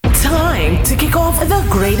time to kick off the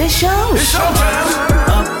greatest show. It's showtime.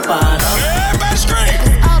 Up and up. Everybody scream.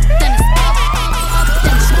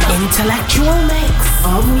 Intellectual mix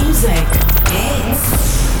of music. Hits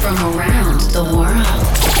from around the world.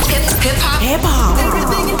 Hip hop. Hip hop.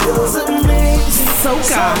 Everything you do is amazing.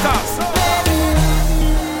 Soca.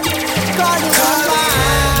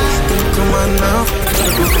 Come on now.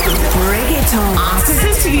 Reggaeton. Artist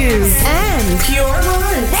interviews. And pure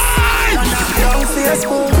vibes. Young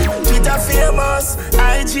Facebook, Twitter famous,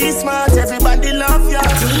 IG smart, everybody love ya.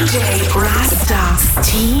 DJ Rasta.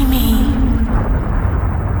 Steamy.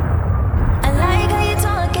 I like how you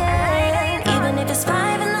talking, even if it's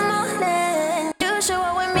 5 in the morning. You show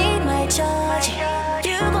up with me, my charge.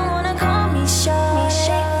 You gon' wanna call me short.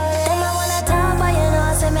 Then I wanna talk, but you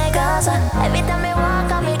know I say me Gaza. Every time I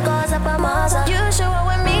walk, I make cause up a maza. You show up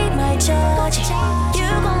with me, my charge. You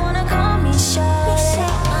gon' wanna call me short.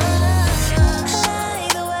 I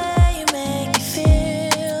like the way you make me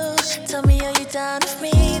feel. Tell me, are you down with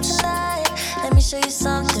me tonight? Let me show you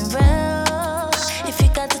something real. If you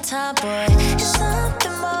got the time, boy, it's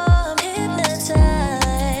something more. I'm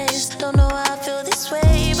hypnotized. Don't know how I feel this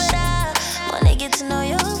way, but I wanna get to know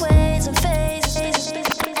your ways and phases.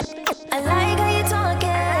 I like how you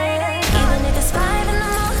talking, even if it's 5 in the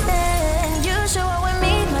morning. You show up with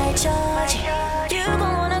me, my charge. You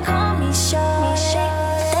gon' wanna call me short.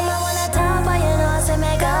 Then I wanna talk, but you know I say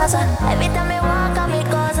me Gaza. Every time I walk, I make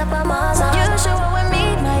cause up a maza. You show up with me,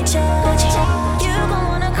 my charge. You gon'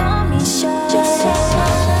 wanna call me short.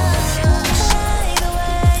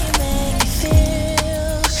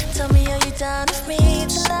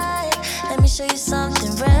 Show you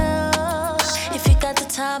something real. If you got the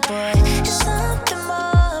time, boy, it's something more.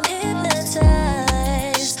 I'm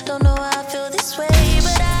hypnotized. Don't know how I feel this way,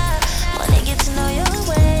 but I wanna get to know your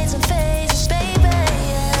ways and phases, baby.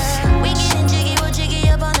 Yeah. We getting jiggy, we'll jiggy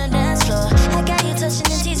up on the dance floor. I got you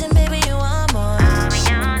touching and teasing, baby, you want more. I'll be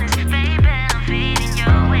honest, baby, I'm feeling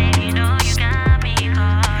your way. You know you got me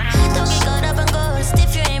hard. Don't get caught up and go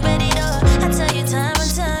stiff, you ain't ready though. I tell you time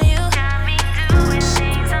and time, you got me doing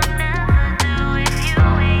things I'm never.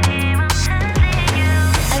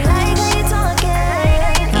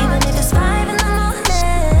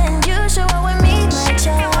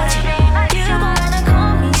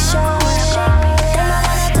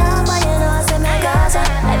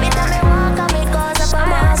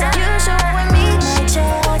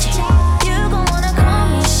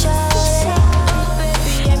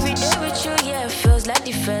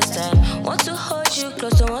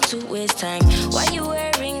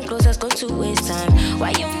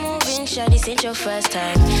 This ain't your first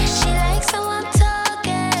time. She likes how I'm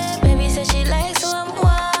talking. Baby said she likes how I'm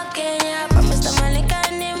walking. Yeah, I promised I'm only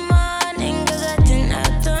got in the morning. Cause I didn't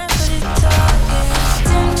have time for this talking.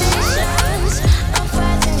 Temptations, I'm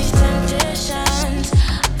fighting these temptations.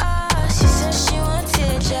 She said she wants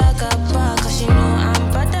to jack up. Cause she know I'm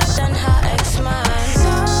better than her ex-man.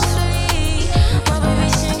 Softly, my baby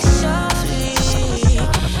sings softly.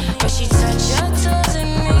 But she touch your toes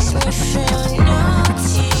and makes me feel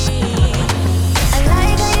naughty.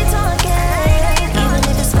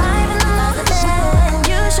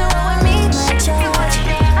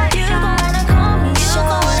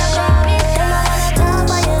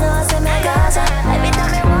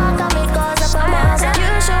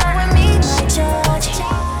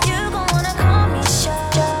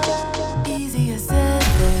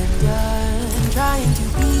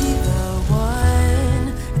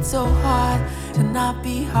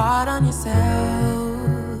 Be hard on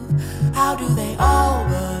yourself. How do they all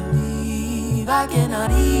believe? I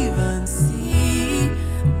cannot even see,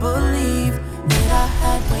 believe that I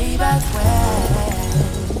had way back when.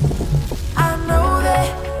 I know that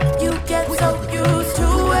you get so used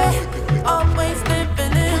to it, always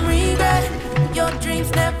living in regret. Your dreams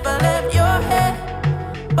never left your head,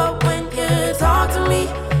 but when you talk to me,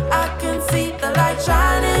 I can see the light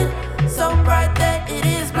shining so bright that it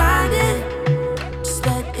is blinding.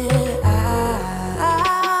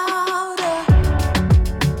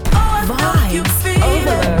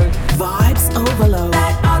 Ovaload.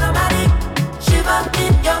 That automatic shiver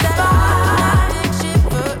in your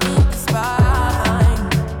spine.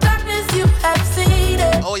 Darkness, you have seen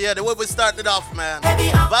it. Oh yeah, the way we started off, man.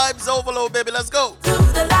 Vibes overload, baby, let's go. To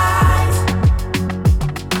the light.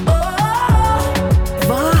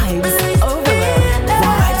 Vibes overload.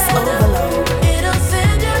 Vibes overload. It'll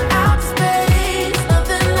send you out to space.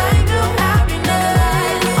 Nothing like your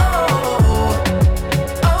happiness.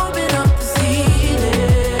 Open up the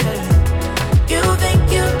ceiling. You think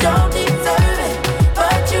you don't deserve it,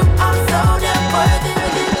 but you are so damn worth it.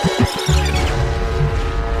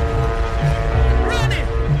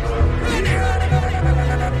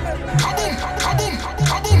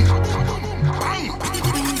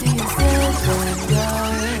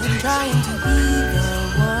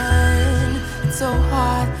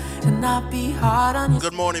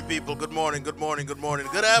 Good morning, people. Good morning, good morning, good morning.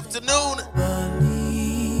 Good afternoon.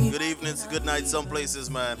 Good evenings, good night, some places,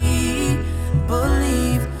 man.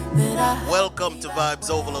 Welcome to Vibes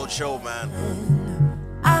Overload Show, man.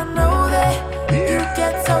 I know that you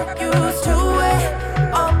get so used to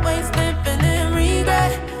it. Always living in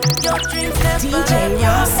regret. Your dreams never DJ let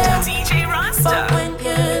Rasta. you DJ Rasta. But when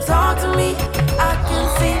you talk to me, I can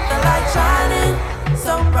see the light shining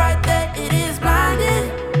so bright that it is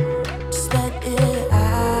blinding. Just let it out.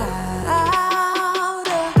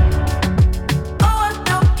 Oh, I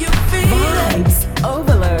know you feel it. Vibes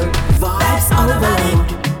Overload. Vibes Overload.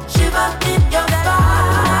 Shiver in your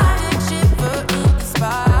spine, shiver in your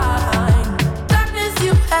spine. Darkness,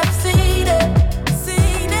 you have seen it,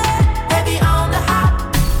 heavy on the heart.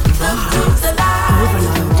 Look to the light.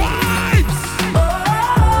 Overload. Oh,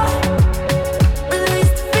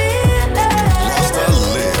 release the feeling.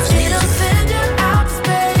 She don't send you out to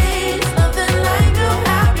space, nothing like your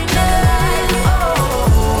happiness.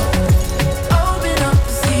 Oh, open up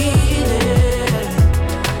the ceiling.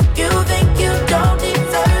 You think you don't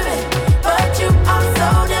deserve it, but you are so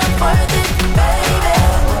damn worth it, baby.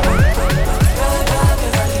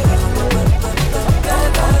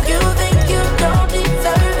 You think you don't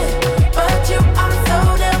deserve it, but you are so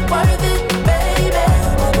damn worth it, baby.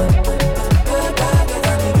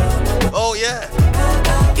 Oh, yeah.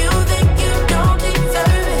 You think you don't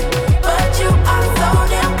deserve it, but you are so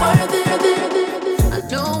damn worth it. I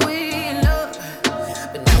know we in love,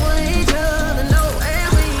 but now we each other know, and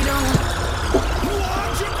we don't.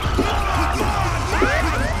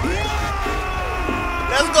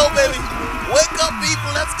 Let's go, baby. Wake up,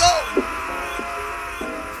 people. Let's go.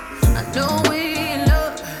 I know we in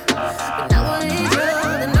love, but now we each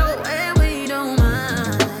other know, and we don't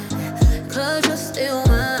mind, 'cause you're still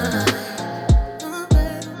mine.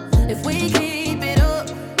 If we keep it up,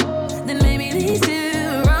 then maybe these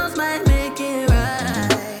 2 wrongs might make it right.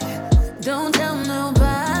 Don't tell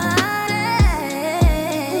nobody.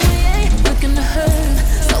 We ain't looking to hurt,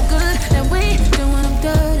 so good that we doing them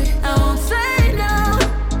dirty. I won't say no,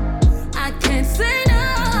 I can't say no.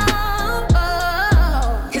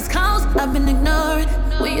 His calls I've been ignoring.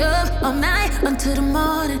 We up all night until the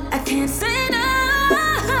morning. I can't say no.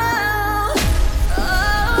 Oh,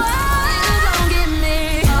 you gon' get me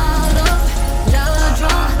all up, love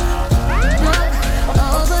drunk,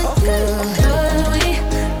 over you. We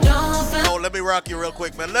don't feel Oh, let me rock you real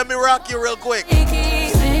quick, man. Let me rock you real quick. keep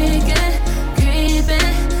sinking,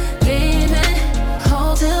 creeping, leaving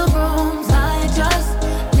hotel rooms. I just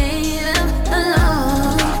leave him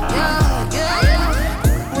alone. Yeah, yeah,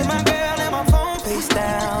 yeah. With my girl and my phone face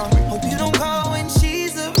down. Hope you don't call when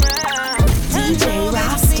she's around. DJ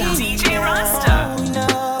Rasta. DJ Rasta. We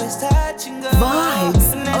know it's touch and go. Vibes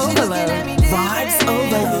But now she looking at me Overload. Vibes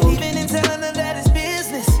different. Overload. Even in telling her that it's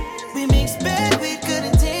business. We mix bad with good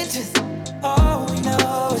intentions. All we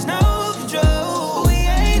know is no control. We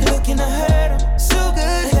ain't looking to hurt 'em. So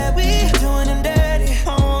good that we doing them dirty. I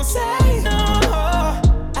won't say no.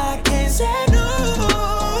 I can't say no.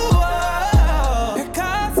 Your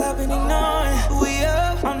calls I've been ignoring. We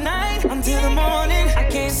up all night until the morning. I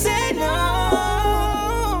can't say no.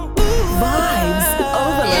 Vibes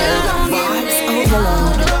Overload. Vibes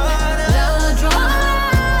Overload. Love drunk,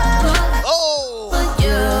 Oh, but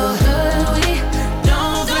you, we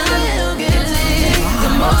don't feel guilty. The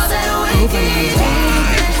more that we keep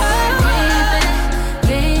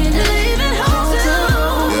leaving hotel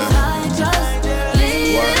rooms, I just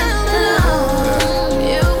leave him alone.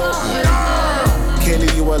 You won't. Can't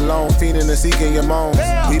leave you alone, feeding and seeking your moans.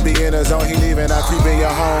 We be in the zone, he leaving, I creep in your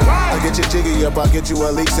home. I get your jiggy up, I get you a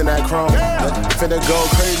leaks in that chrome. Finna go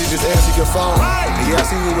crazy, just answer your phone. Yeah, I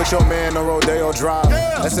see you with your man on Rodeo Drive.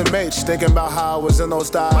 SMH, thinking about how I was in those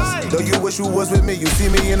styles. Though you wish you was with me, you see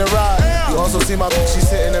me in the ride. You also see my bitch, she's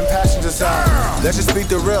sitting in passenger side. Let's just speak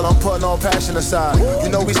the real, I'm putting all passion aside. You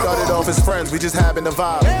know we started off as friends, we just having a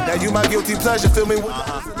vibe. Now you my guilty pleasure, fill me with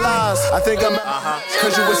lies. I think I'm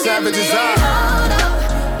cause you were savage as I.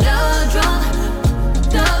 Love drunk,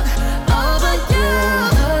 over you.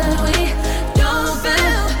 We don't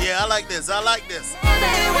feel. yeah, I like this. I like this.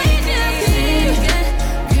 We just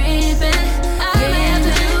creeping. I may have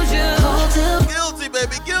to choose you. Hotel, Guilty,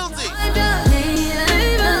 baby, guilty. leave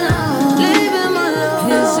him alone. Leave him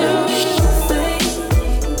alone. Is you afraid?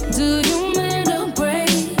 Do you mean to break?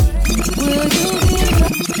 Will you give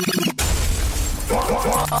up?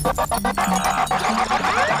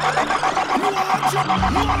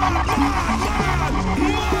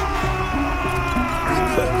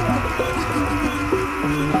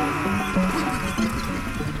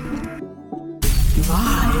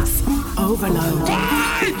 Vibes Overload.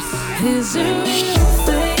 Is it real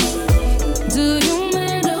fake? Do you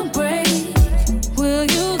mend or break? Will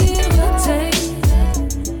you give or take?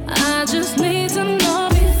 I just need to know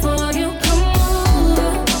before you come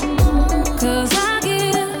over. 'Cause I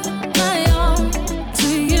give my all to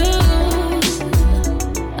you.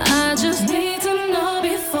 I just need to know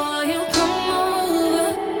before you come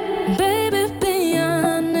over. Baby, be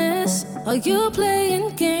honest. Are you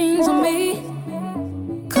playing games with me?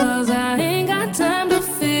 'Cause I ain't got time to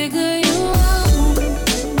figure you out.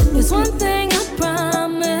 It's one thing I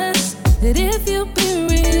promise, that if you be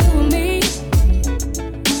real with me,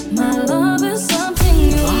 my love is something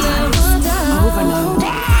you'll never doubt. Ovaload.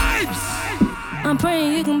 I'm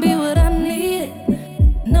praying you can be what I need.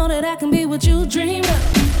 Know that I can be what you dream of.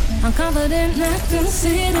 I'm confident I can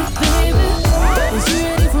see it, baby. Is you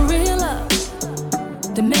ready for real love?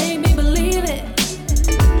 That made me believe it.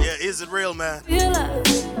 Yeah, is it real, man? Real love.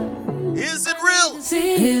 Is it real?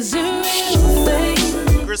 Is it real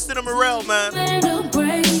fake? Christina Morel, man. Mend or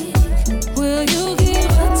break? Will you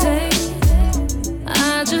give or take?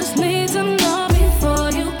 I just need to know before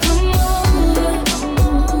you come over.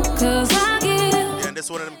 'Cause I give Yeah, and this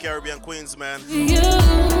one of them Caribbean queens, man. you.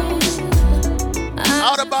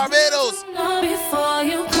 Out of Barbados. Know before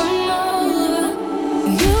you come over.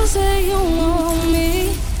 You say you want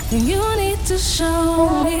me, then you need to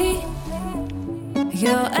show me.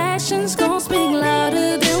 Your actions gon' speak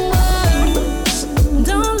louder than words.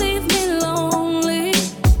 Don't leave me lonely.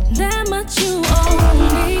 That much you owe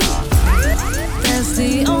me. That's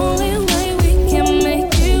the only way we can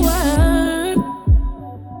make it work.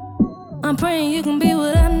 I'm praying you can be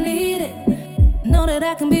what I needed. Know that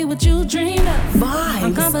I can be what you dreamed of.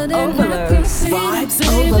 I'm Vibes confident I overload. can see Vibes it,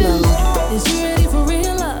 baby. overload. Is you ready for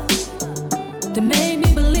real love? That made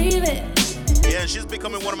me believe it. Yeah, she's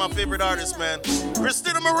becoming one of my favorite artists, man.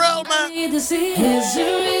 Christina Morel, man. Need to see, is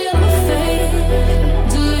it real or fake?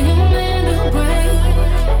 Do you mend or break?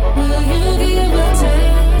 Will you give or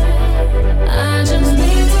take? I just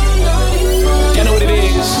need to know before You know what it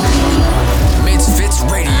is? Misfits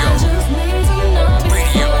Radio. I just need to know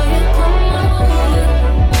Radio. before you come over.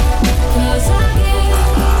 'Cause I give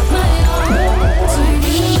my all to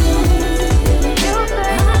you.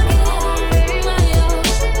 I give my all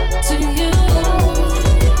to you.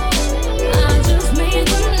 I just need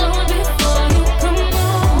to know before you come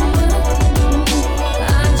over.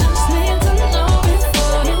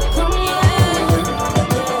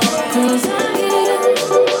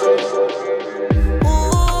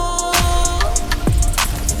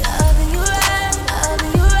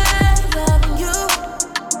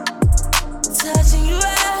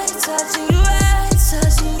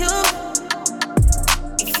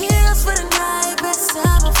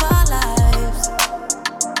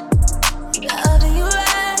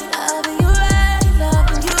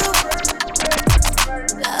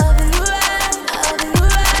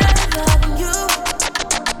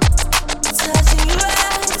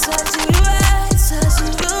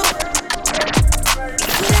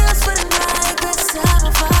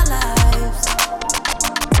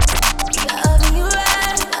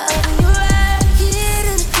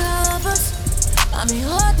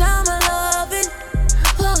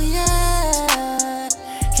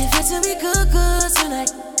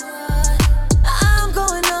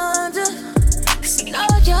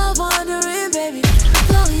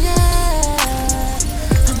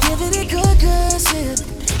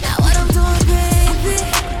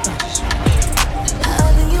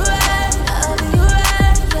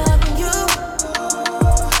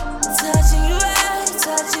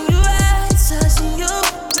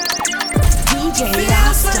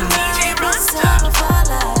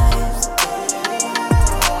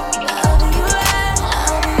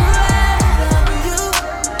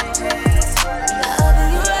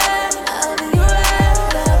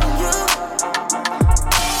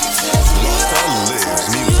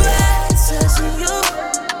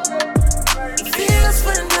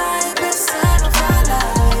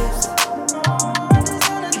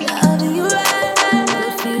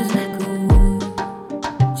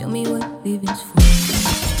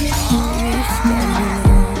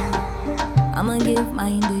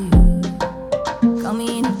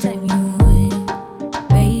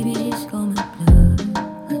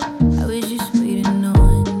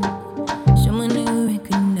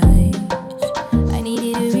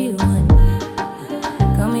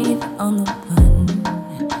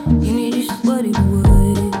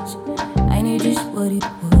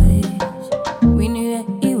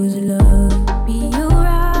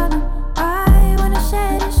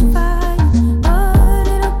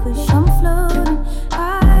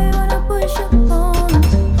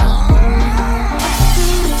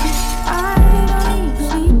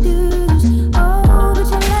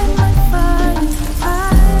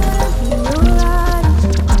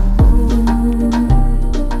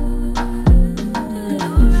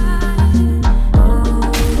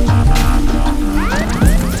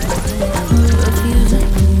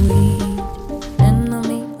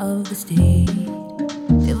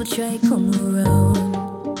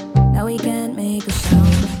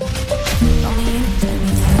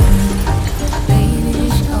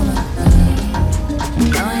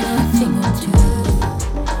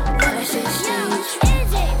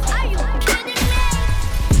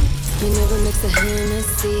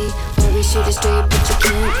 shoot it straight, but you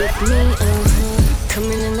can't with me.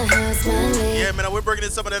 Coming in the house, my lady. Yeah, man, we're bringing in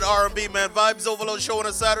some of that R&B, man. Vibes Overload show on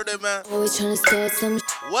a Saturday, man. Always trying to start some.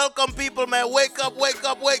 Welcome, people, man. Wake up, wake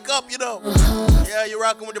up, wake up, you know. Yeah, you're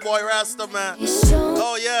rocking with your boy Rasta, man.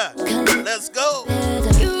 Oh, yeah. Let's go.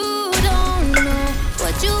 You don't know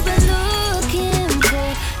what you've been looking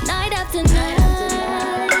for night after night.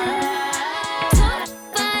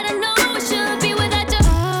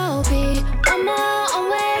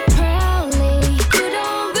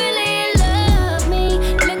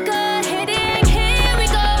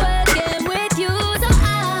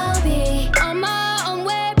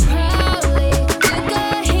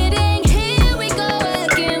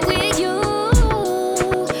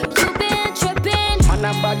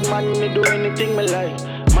 Man, me do anything me like.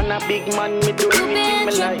 Man a big man, me do anything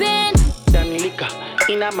me like. Dan liquor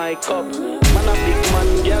in a my cup. Man a big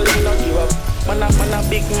man, girl, me not give up. Man a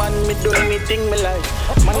big man, me do anything me like.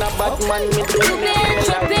 Man a bad man, me do anything me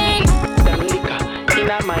like. Dan liquor in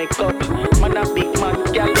a my cup. Man a big man,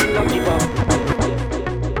 girl, me not give up.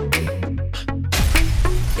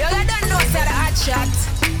 Yo, I don't know say the hot shot.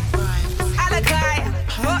 Alakai,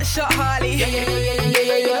 hot shot Harley. Yeah.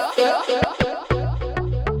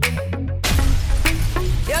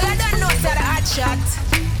 Shot.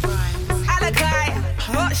 Alakai,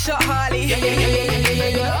 hot shot Harley. Yeah.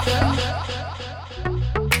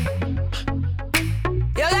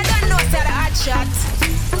 Yo, I don't know say the hot shot.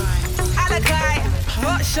 Alakai,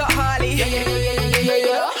 hot shot Harley. Yeah.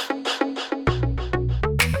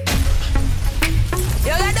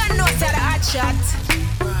 Yo, I don't know say the hot shot.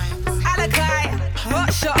 Alakai,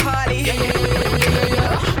 hot shot Harley.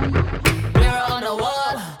 Yeah. Mirror on the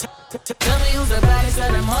wall. Tell me who's the baddest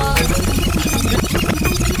of them all.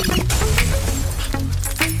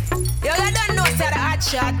 Yo, I don't know say the hot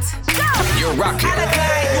shot. You're rocking.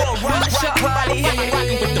 Hot shot Harley.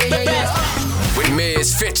 With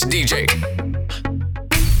Miss Fitz DJ.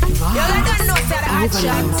 Yo, I don't know say the hot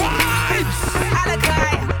shot.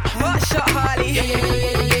 Alakai, hot shot Harley.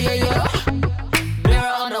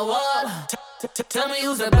 Mirror on the wall. Tell me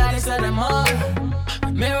who's the baddest of them all.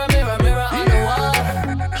 Mirror, mirror, mirror on the wall.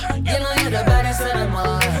 You know you're the baddest of them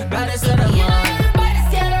all. Baddest of them all. You know you're the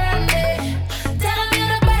baddest girl around there. Tell them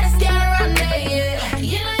you're the baddest girl around there, yeah.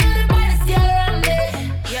 You know you're the baddest girl around there.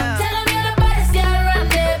 Yeah. Tell them you're the baddest girl around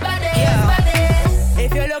there. Baddest.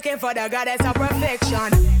 If you're looking for the goddess of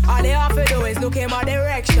perfection, all they have to do is look in my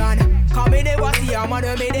direction. Come in, they was see I'm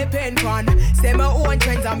gonna make the pen fun. Say my own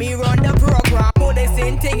trends and me run the program. Put this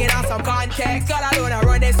in thing in some context. Girl, I don't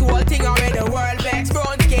run this whole thing around the world vex.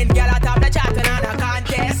 Brown skin, girl, I top the chat and a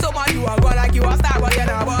contest. Some of you are gonna like you a star, but you're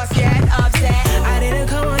not boss yet. Upset. I didn't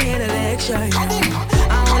come on here to lecture. I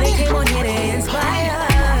only came on here to inspire.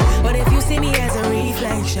 But if you see me as a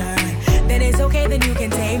reflection, then it's okay, then you can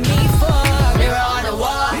take me for. Mirror on the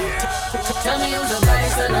wall. Tell me who's the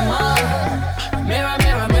baddest of them all. Mirror,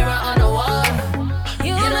 mirror, mirror on the wall.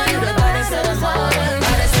 You know you're the baddest of them all.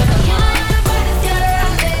 Baddest of them all. You know you're the baddest girl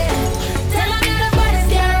around there. Tell them you're the baddest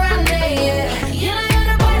girl around there, yeah. You know you're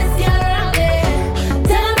the baddest girl around there.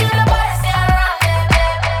 Tell them you're the baddest girl around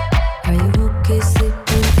there. Are you okay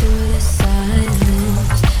sleeping through the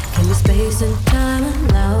silence? Give me space and time,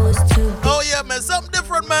 allow us to begin. Oh, yeah, man. Something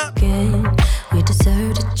different, man. We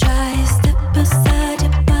deserve to try, step aside your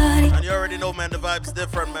body. And you already know, man, the vibe's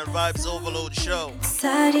different, man. Vibes Overload show.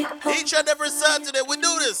 Inside your home. Each and every Saturday, we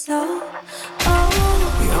do this. We all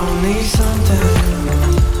need something,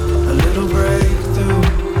 a little breakthrough.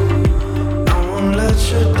 I won't let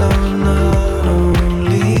you down, I don't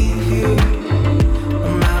leave you. No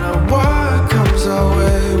matter what comes our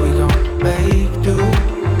way, we gon' make do.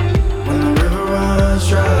 When the river runs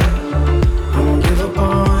dry, I won't give up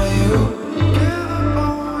on you.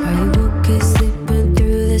 Are you okay sleeping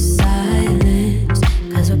through the silence?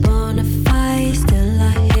 'Cause we're born to fight, still I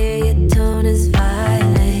hear your tone is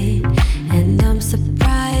violent. And I'm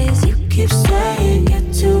surprised you keep saying you're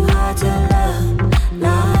too hard to love.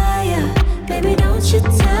 Liar, baby, don't you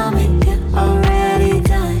tell me you're already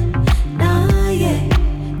done. Nah, yeah.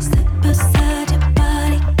 Step aside your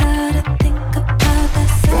body, gotta think about that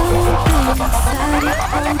soul. Inside you,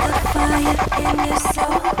 hold the fire in your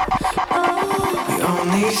soul. We all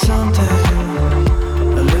need something,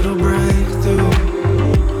 a little breakthrough.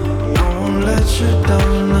 I won't let you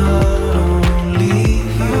down, I don't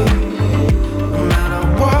leave you. No matter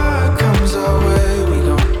what comes our way, we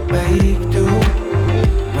gon' make do.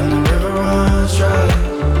 When the river runs dry,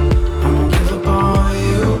 I won't give up on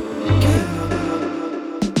you.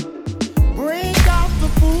 Bring out the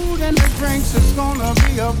food and the drinks, it's gonna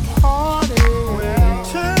be a party.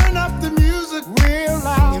 Turn up the music real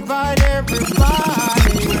loud, invite everybody.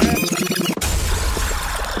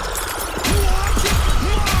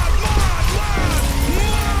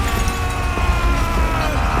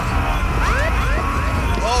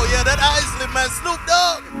 Isley, man. Snoop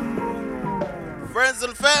Dogg. Friends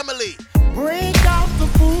and family. Break out the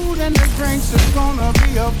food and the drinks, it's gonna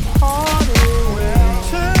be a party.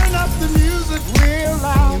 Turn up the music real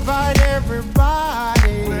loud, invite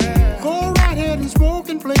everybody. Go right ahead and smoke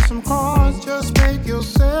and play some cards, just make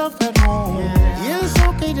yourself at home. It's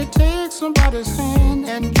okay to take somebody's hand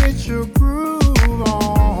and get your groove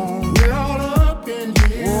on. We're all up in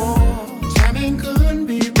here, jamming couldn't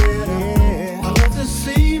be better. I love to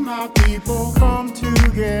see my people come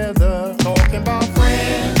together, talking about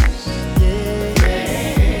friends.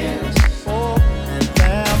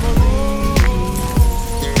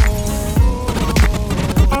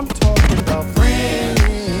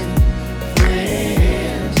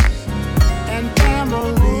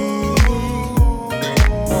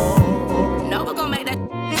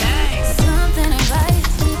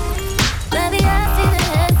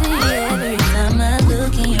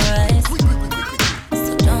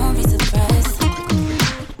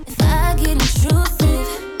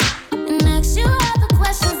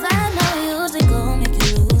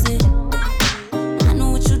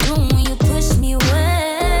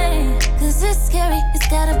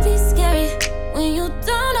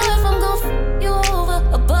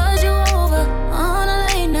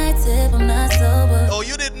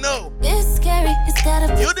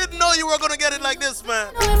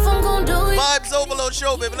 Vibes Overload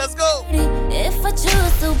show, baby. Let's go. If I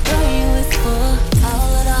choose to burn you, it's for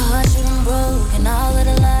all of the hearts you done broke and all of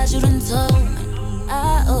the lies you done told.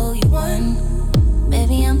 I owe you one.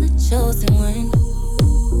 Maybe I'm the chosen one.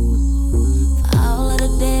 For all of the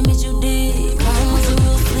damage you did, mine was a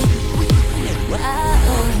real sleep. I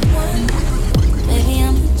owe you one. Maybe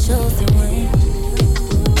I'm the chosen one.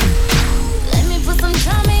 Let me put some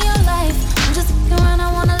time in your life. I'm just around,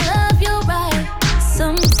 I wanna love you right.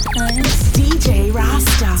 Sometimes DJ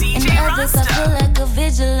Rasta. and others I feel like a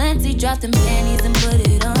vigilante. Drop them panties and put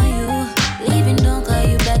it on you. Leaving, don't call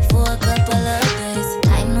you back for a couple of days.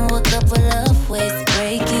 I know a couple of ways to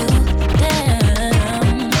break you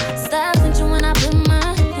down. Stop thinking when I put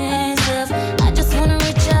my hands up. I just wanna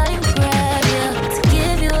reach out and grab you to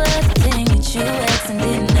give you everything that you asked and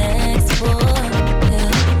didn't ask for. Yeah.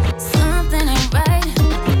 Something ain't right.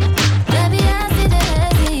 Baby, I see the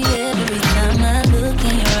heavy every time I look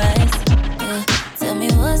in your eyes. Yeah. Tell me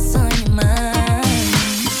what's on your mind,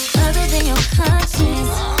 other than your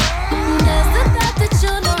conscience. Does the fact that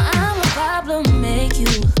you know I'm a problem make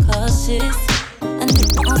you cautious? And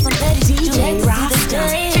on some petty shit, you hate to see the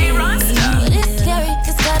day. But it's scary,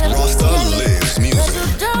 it's gotta be scary. But you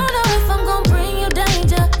don't know if I'm gon' bring you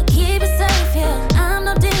danger. Keep it safe, yeah. I'm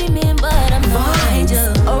no demon, but I'm no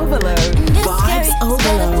angel. Overload. And it's Vibes scary, it's gotta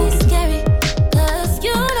Overload. be scary. 'Cause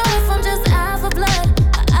you know if I'm just out for blood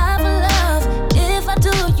or out for love, if I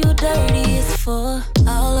do you dirty, it's for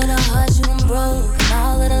all of the hearts you done broke and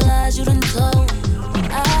all of the lies you done told.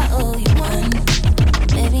 I owe you one.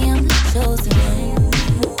 Maybe I'm the chosen one.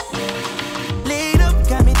 Lead up,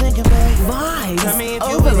 got me thinking, babe. Tell me Vibes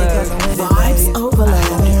if you with it, 'cause Overload. I'm with it, Vibes babe. I haven't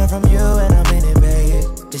Overload. heard from you and I'm in it, babe.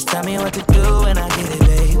 Just tell me what to do and I get it,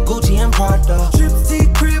 babe. Gucci and Prada. Trip to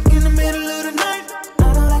your crib in the middle of the night.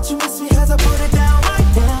 I know that you miss me as I put it down right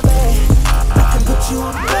now, babe. I can put you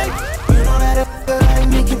on the plate. You know that if I like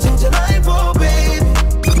me can change your life, oh, babe.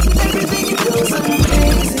 Everything you do is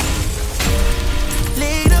amazing.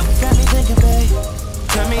 Lead up, got me thinking, babe.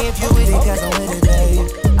 Tell me if you with it, 'cause I'm with it, babe.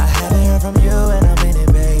 I haven't heard from you and I'm in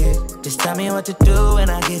it, babe. Just tell me what to do and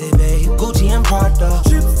I get it, babe. Gucci and Prada.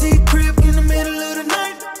 Trip to your crib in the middle of the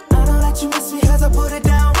night. I know that you miss me as I put it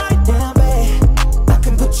down right now, babe. I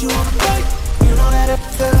can put you on the plate. You know that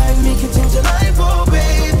if I like me can change your life, oh,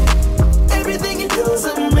 babe. Everything you do is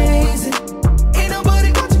amazing. Ain't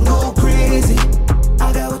nobody got you go crazy.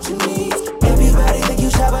 I got what you need. Everybody think you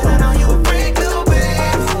shy, but I know you a freak, little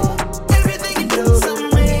baby. Everything you do is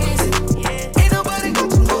amazing. Ain't nobody got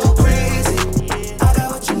you go crazy. I got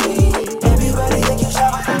what you need. Everybody think you shy,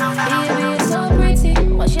 but I know you. Baby, you're so pretty.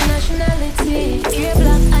 What's your nationality? You're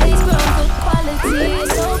black, eyes brown, good quality.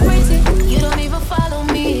 You're so pretty. You don't even follow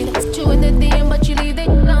me. Put you in the DM, but you leave it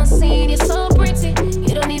unseen. You're so pretty.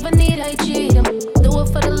 You don't even need IG. Do it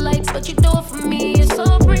for the likes, but you do it for me. You're so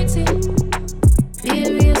pretty.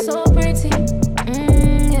 Baby, you're so pretty.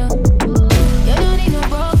 Yeah. You don't need no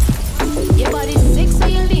bro. Your body's sick, so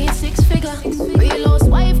you need six figure. Real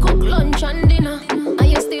housewife cook lunch and dinner, and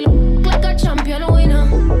you still look like a champion winner.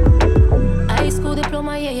 High school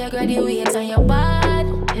diploma, yeah, you graduate and you're bad.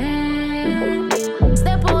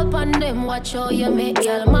 Step out on them, watch how you make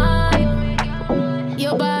y'all mad.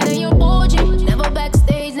 You're bad and you're bougie. Never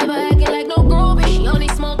backstage, never acting like no groupie. She only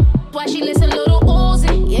smoke while she listen little Uzi.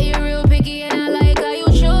 Yeah, you're real picky and I like how you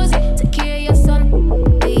choose it.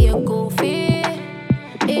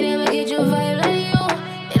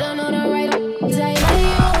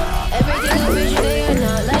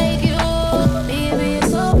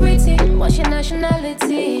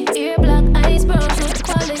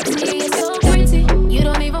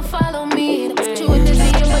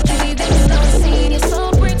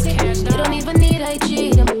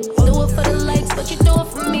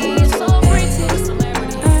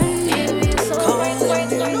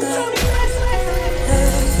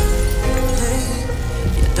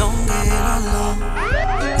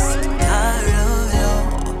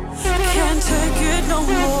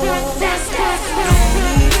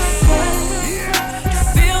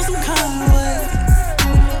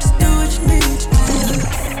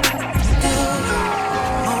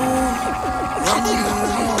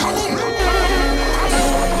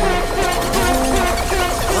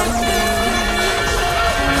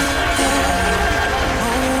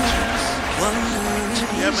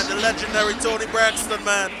 legendary Tony Braxton,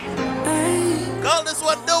 man. Call this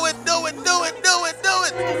one, do it, do it, do it, do it, do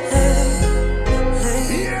it.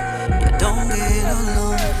 Don't get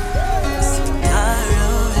alone.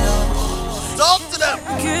 Talk to them.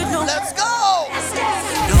 Let's go.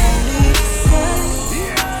 Don't need to say.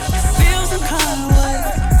 You feel some kind of way.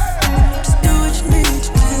 Just do what you need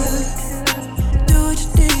to do. Do what you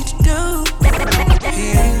need to do.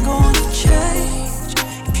 It ain't gonna change.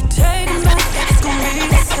 If you take it back, it's gonna be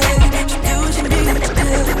the same. Just do what you need to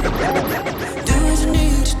do. Do what you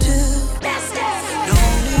need to do.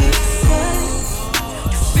 Don't need to say.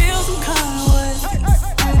 You feel some kind of way.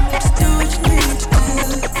 Just do what you need to do.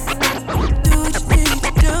 Do what you need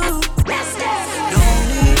to do. Don't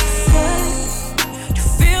need to say. You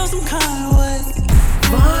feel some kind of way.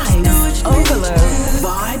 Vibes overload.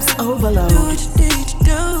 Vibes overload. Do what you need to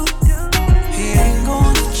do. It ain't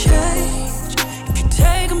gonna change. If you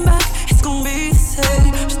take them back, it's gonna be the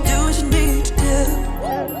same. Just do what you need to do.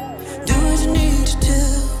 Do what you need to do.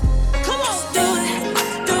 Come on, do it,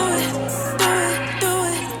 do it, do it, do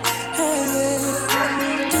it. Hey,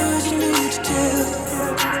 do what you need to do.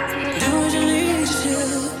 Do what you need to do.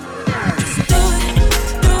 Just do it,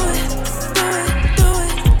 do it, do it, do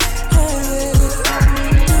it. Hey,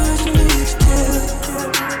 do what you need to do.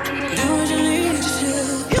 Do what you need to do.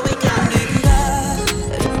 Here we go, nigga.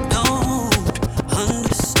 Don't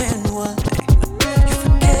understand why you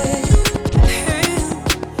forget him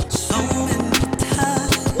so many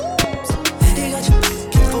times. He got you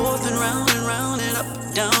back and forth and round and up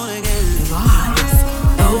and down again. Vibes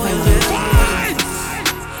overload.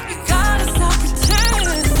 You gotta stop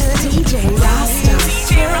pretending. DJ Rasta.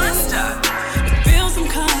 You feel some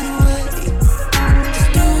kind of way. Just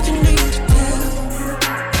do what you need to do.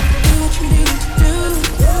 Do what you need to do.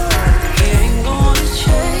 It ain't gonna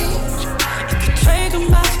change. If you take 'em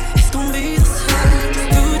back, it's gonna be the same. Just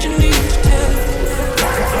do what you need to do.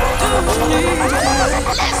 Do what you need to do.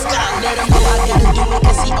 Let's go. Let him know I gotta do it,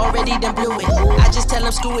 cause he already done blew it. I just tell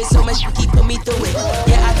him screw it, so much you keep put me through it.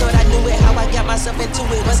 Yeah, I thought I knew it, how I got myself into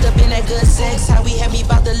it. Must have been that good sex, how he had me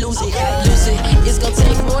about to lose it. Lose it, it's gonna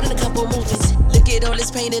take more than a couple movies. Look at all this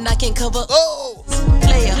pain and I can cover. Oh,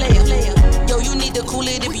 Player. Yo, you need to cool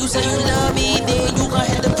it. If you say you love me, then you gon'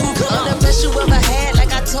 have to prove it. I'm the best you ever had,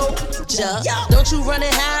 like I told ya. Don't you run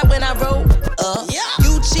and hide when I roll up.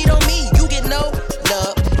 You cheat on me, you get no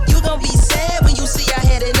love. You gon' be sad when you see I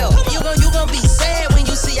had enough. You gon' be sad when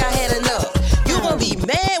you see I had enough. You gon' be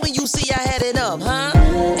mad when you see I had enough, huh?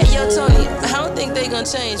 Hey, yo, Tony, I don't think they gon'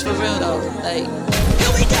 change for real though. Like,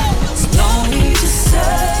 here we go. No need to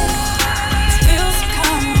say. Feel some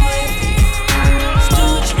kind of way. Just do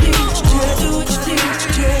what you need to do. Do what you need to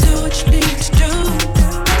do. Do what you need to do.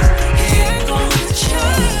 It ain't gonna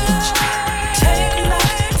change. Take it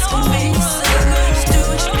back, it's gonna be the same. Just do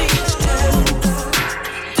what you need to do.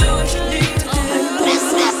 Do what you need to do.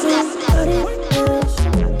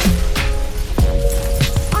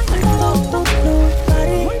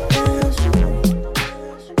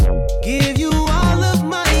 Give you all of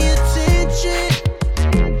my attention.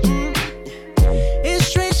 It's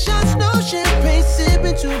straight shots, no champagne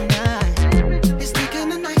sipping tonight. It's thick in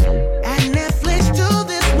the night. At Netflix to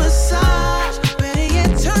this massage. Better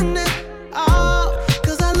yet, turn it off.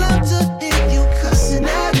 Cause I love to hear you cussing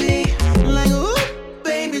at me. Like, ooh,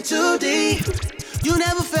 baby, too deep. You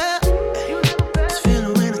never felt this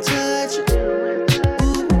feeling when I touch you.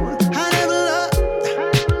 Ooh, I never loved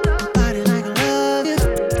nobody like I love you.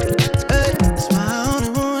 Hey, that's why I only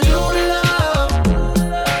want you to love.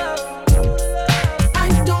 I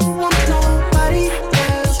don't want nobody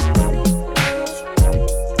else. I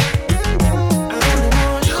only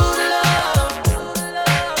want you to love.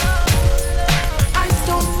 I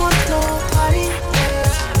don't want nobody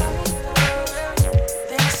else.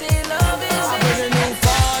 They say love is I put a new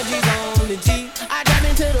 4G's on the G. I jump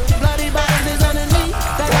into the bloody bottoms is underneath.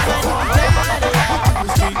 Cause I ain't tired of the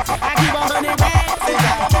street. I keep 100 racks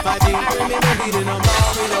inside my jeans. Remember beating them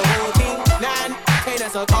all with the whole team. Nah, ain't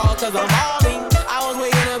that's a call cause I'm balling. I was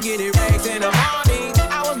waking up getting racks in the morning.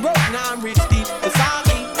 I was broke, now I'm rich deep. It's all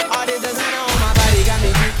me. All this designer on my body got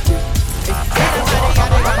me drip. Everybody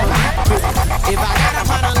got it, got my drip. If I got a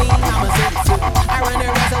pot of lean, I'ma sip. I run the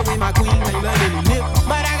rest up with my queen, like London lip.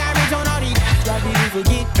 But I got rich on all these, I didn't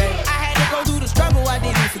forget that. I had to go through the struggle, I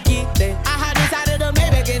didn't forget that. I had decided to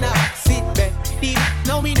Maybach and I sit back. These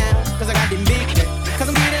know me now, cause I got them big back. Cause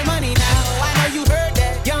I'm getting money now, I know you heard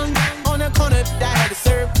that. Young on the corner, I had to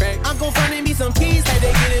serve back. I'm gon' frontin' me some keys, like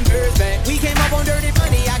they getting birds back. We came up on dirty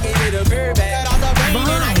money, I gave it a bird back. Cut off the brain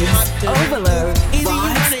and I get my Overload. Easy, you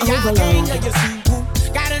Vibes running, y'all overload. can't get your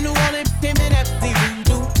suit. Got a new Orleans, him and that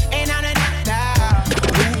voodoo. And on a now.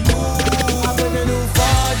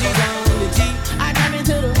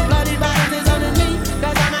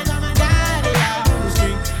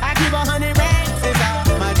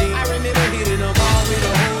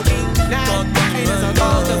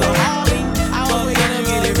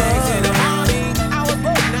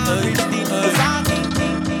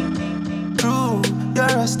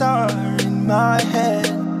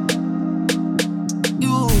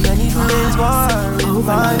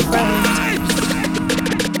 my friends.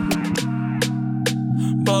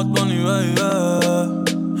 Bad Bunny, right,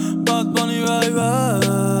 Bad Bunny, right,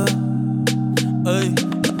 hey.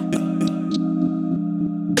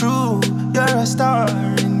 True, you're a star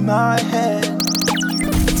in my head.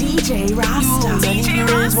 DJ Rasta. DJ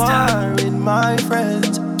Rasta. In my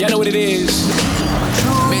friends. You know what it is.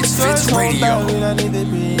 Misfits Radio.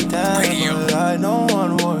 Radio. I don't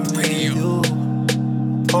want to worry you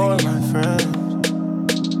or my friends.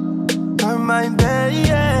 You're my best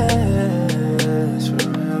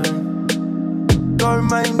friend. You're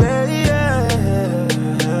my best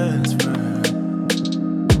friend.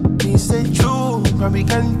 Me say true, probably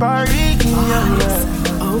can party in your life.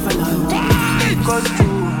 Ovaload. Because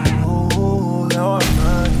true, you're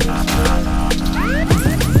my best friend.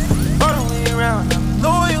 All the way around, I'm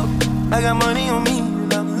loyal. I got money on me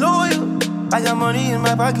and I'm loyal. I got money in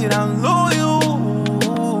my pocket, I'm loyal.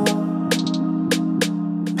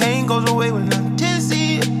 Pain goes away when I'm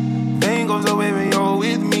tipsy. Pain goes away when you're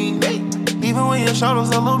with me. Hey. Even when your shadows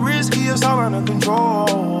a little risky, it's all under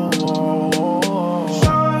control.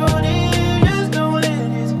 Shorty, just don't let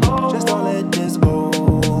this go. Just don't let this go.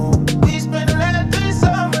 We spent the last 3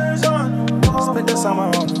 summers on the road. Spent the summer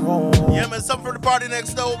on the road. Yeah, man, something for the party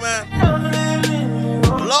next door, man.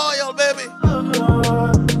 Loyal, baby.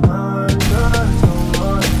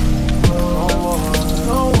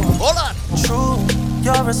 Hold on. True,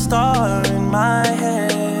 you're a star in my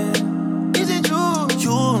head. Is it true?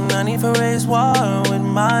 You, not need to raise war with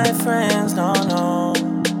my friends, no, no.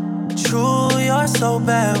 True, you're so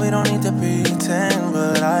bad, we don't need to pretend.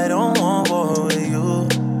 But I don't want war with you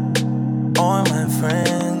or my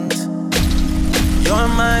friends. You're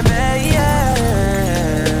my best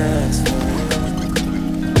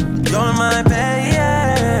friend. You're my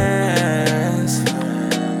best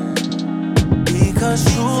friend. Because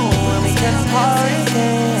true, when we can party,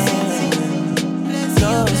 you'll see you.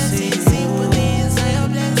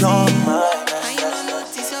 You're my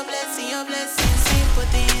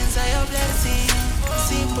Sympathies are your blessing.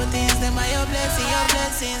 Sympathies, them are your blessing, your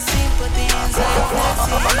blessing. Sympathies are your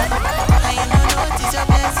blessing. I know notice your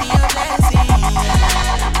blessing, your blessing.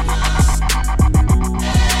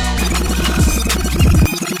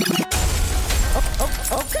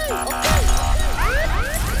 Okay.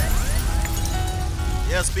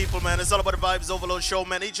 Yes, people, man, it's all about the Vibes Overload show,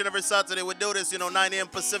 man. Each and every Saturday we do this, 9 a.m.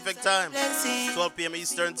 Pacific time, 12 p.m.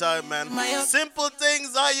 Eastern time, man. Simple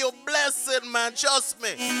things are your blessing, man. Trust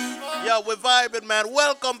me. Yeah, we're vibing, man.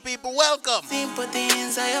 Welcome, people. Welcome.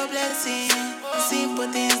 Sympathies are your blessing.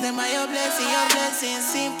 Sympathies, them are your blessing, your blessing.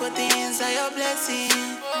 Sympathies are your blessing.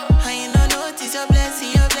 I know notice your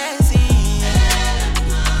blessing, your blessing.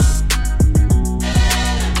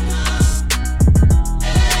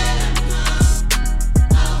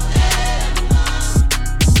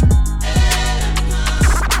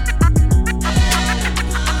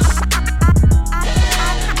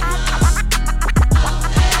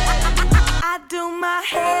 My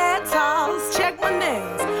head toss, check my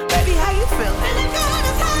nails. Baby, how you feeling? Feeling good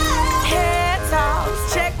as hell. Head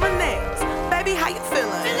toss, check my nails. Baby, how you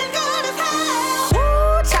feeling? Feeling good as hell.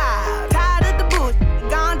 Woo, child, tired of the bush.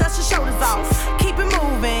 Gone, dust your shoulders off. Keep it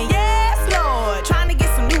moving, yes, Lord. Trying to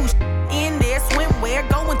get some new in there. Swimwear,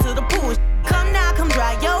 going to the pool. Come now, come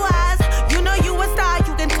dry your eyes. You know you a star,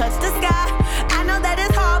 you can touch the sky. I know that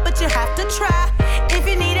it's hard, but you have to try. If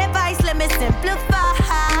you need advice, let me simplify.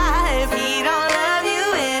 If he don't love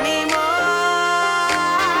you anymore,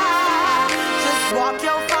 just walk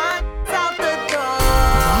your fun out the door.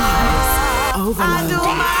 Overload. I do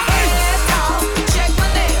my head talk, check my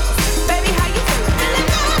nails. Baby, how you feeling? Feeling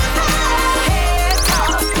good as hell. Head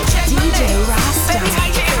talk, check my DJ nails. Rasta. Baby, how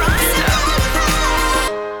you feeling?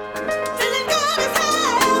 Feeling good as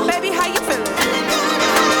hell. Baby, how you feeling? Feeling good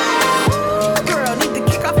as hell. Girl, need to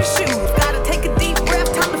kick off your shoes. Gotta take a deep breath.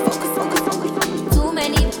 Time to focus. Too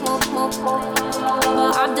many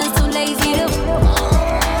I'm just too lazy to.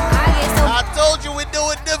 I told you we do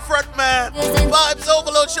it different, man. Vibes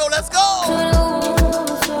Overload show, let's go.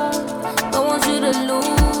 I want you to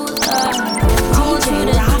lose. DJ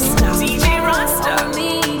Rasta. DJ Rasta.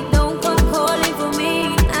 Me, don't come calling for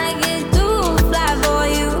me. I get too fly for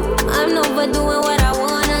you. I'm not for doing what I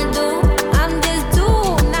wanna do. I'm just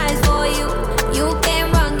too nice for you. You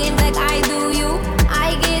can't run games like I do you.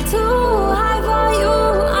 I get too high for you.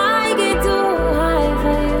 I get too high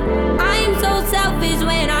for you. I'm so selfish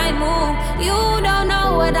when I move. You don't know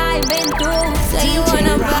what I've been through. Say you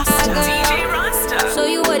wanna brag, girl. DJ Rasta. Show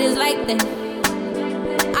you what it's like then.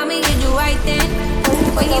 I'ma get you right then.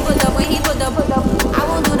 When he put up, I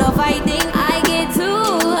won't do the fighting. I get too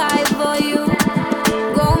high for you.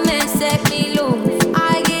 Go man, set me loose. I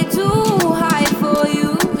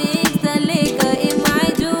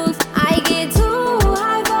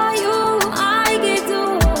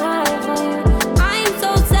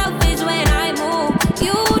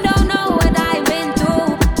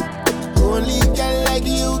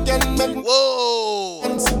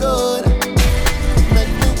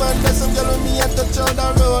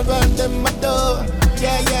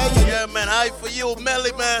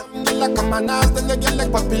like a manners, then you get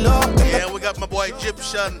like popular. Yeah, we got my boy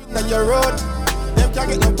Egyptian. Then your road, them can't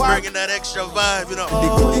get no back. Bringing that extra vibe, you know. Me,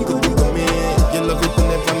 you love it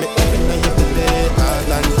whenever me open up your bed. Hard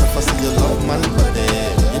and tough, I see you love man for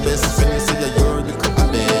that. Your best friend, you see you're the cup of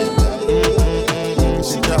bed.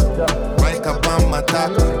 She drop, right up on my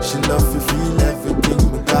top. She love to feel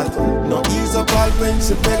everything we got. No ease up all when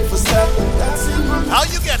she beg for step. That's it. How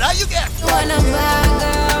you get? Wanna bad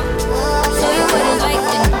girl, so you wouldn't like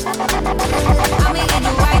it. I mean,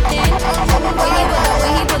 you right then. When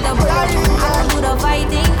he put the burden, I do the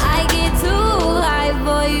fighting. I get too high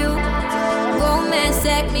for you. Romance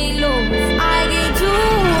set me loose. I get too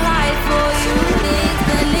high for you. Mix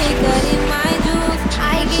the liquor in my juice. I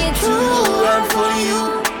get too high for you.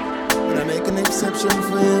 But I make an exception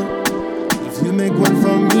for you. If you make one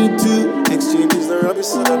for me too, exchange is the rubbish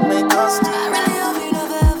so that make us do. I really hope you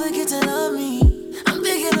never ever get to love me. I'm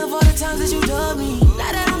thinking of all the times that you love me.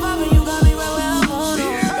 Now that I'm popping, you got me right where I want to.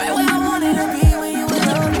 Right where I wanted to be when you were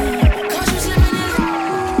love me. Cause you slipping in.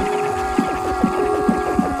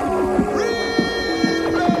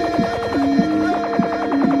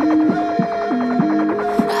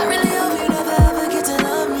 I really hope you never ever get to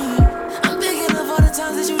love me. I'm thinking of all the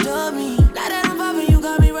times that you love me. Now that I'm popping, you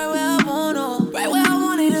got me right where I want to. Right where I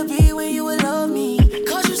wanted to be when you would love me.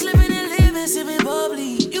 Cause you slipping and living, sipping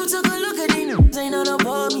bubbly. You took a look at these ain't none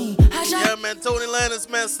above me. Yeah, man, Tony Lannis,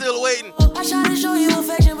 man, still waiting. I try to show you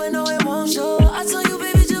affection, but no, it won't show. I tell you,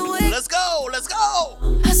 baby, just wait. Let's go.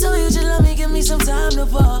 I tell you, just let me give me some time to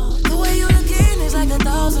ball. The way you looking is like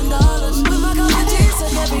 $1,000. With my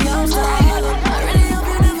competition, every all-star. I really hope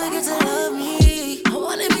you never get to love me. I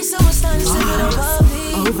wanna be so astonished, sipping above me.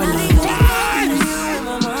 Ovaload.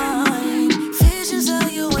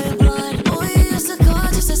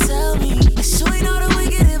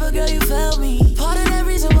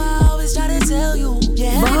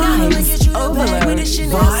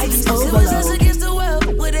 Vibes Ovaload. Against the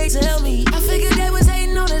world, what they tell me. I figured they was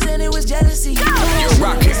hating on us and it was jealousy.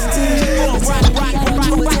 Rockin'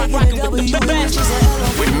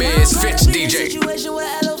 with Misfits DJ. Situation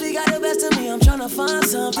where LOV got the best of me. I'm tryna find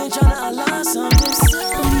something, tryna align something.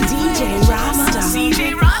 DJ Rasta.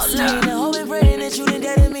 DJ Rasta. Hope and praying that you didn't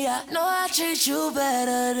dead me. I know I treat you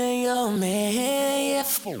better than your man. Yeah,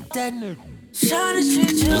 fuck that nigga. Tryna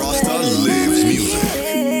treat you Rasta better. lives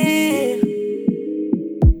music.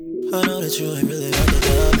 I know that you ain't really about to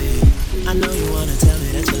love me. I know you wanna tell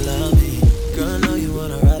me that you love me. Girl, I know you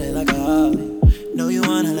wanna ride it like a Harley. Know you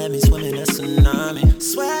wanna let me swim in that tsunami.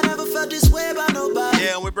 Swear I never felt this way about nobody.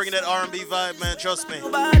 Yeah, we're bringing that R&B vibe, man, trust me.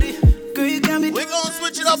 Nobody. Girl, you got me. We're gonna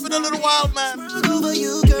switch it up in a little while, man. Over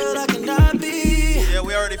you, girl, I cannot be. Yeah,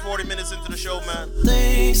 we're already 40 minutes into the show, man.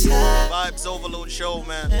 Things Vibes Overload show,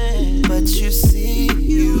 man. but you see,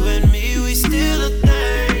 you and me, we still a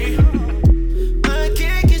thing. I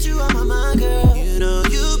can't get you out my mind, girl. You know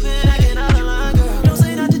you've been acting out of line, girl. Don't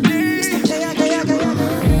say not today. Tell me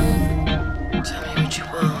what you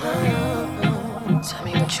want. Tell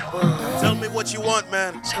me what you want. Tell me what you want,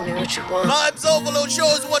 man. Tell me what you want. Vibes Overload show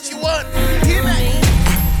is what you want.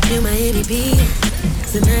 You're my MVP.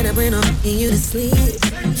 Tonight I bring on you to sleep.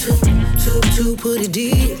 Two, put it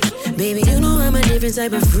deep. Baby, you know I'm a different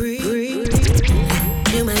type of freak.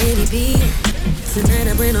 You're my MVP. Tonight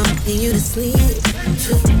I bring on you to sleep.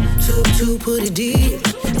 Two, put it deep.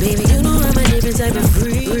 Baby, you know I'm a different type of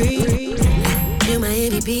freak. You're my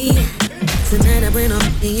MVP. Tonight I bring on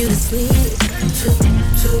you to sleep.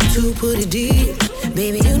 Two, put it deep.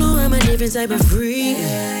 Baby, you know I'm a different type of freak.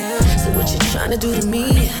 So what you tryna do to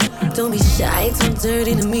me? Don't be shy, too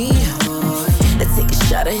dirty to me. Let's take a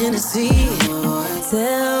shot of Hennessy.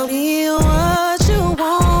 Tell me what you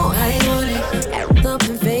want. How you want it? Up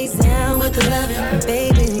and face down with the loving.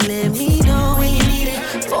 Baby, let me know when you need it.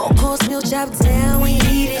 4-course meal, chop down when you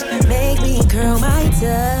need it. Make me curl my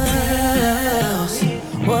toes.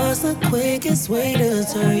 What's the quickest way to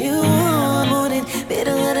turn you on? Morning,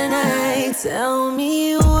 middle of the night. Tell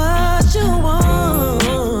me what you want.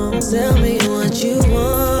 Tell me what you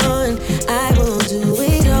want. I will do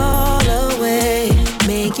it all away.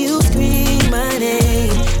 Make you scream my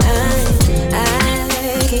name.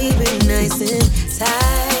 I keep it nice and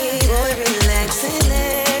tight. Boy, relax and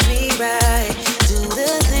let me ride. Do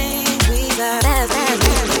the things we got.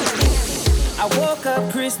 I woke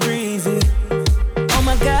up Chris Breezy. Oh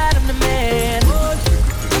my God, I'm the man. I'm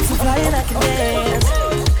so fly and I can dance.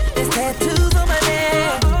 There's tattoos on my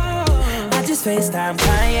neck. I just FaceTime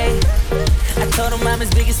Kanye. I told him I'm his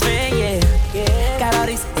biggest fan, yeah. Got all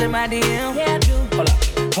these in my DM. Yeah, I do. Hold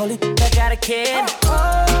up, holy, I got a kid.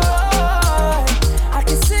 I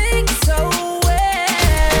can sing so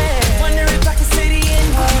well. Wonder if I can say the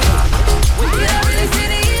N-word.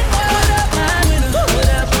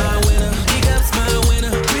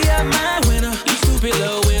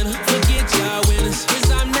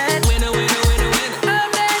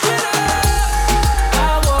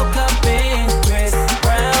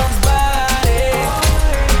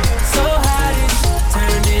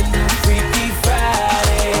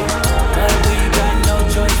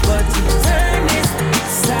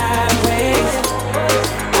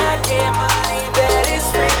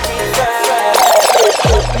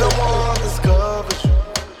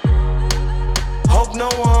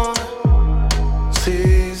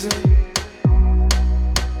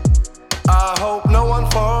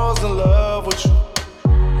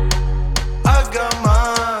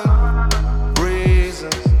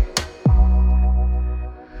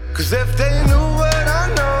 Cause if they knew what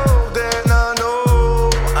I know, then I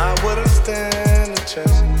know I wouldn't stand a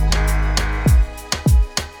chance.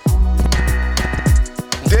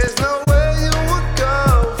 There's no way you would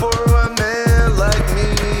go for a man like me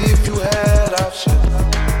if you had options.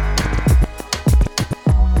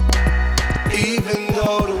 Even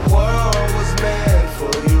though the world was meant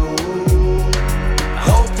for you,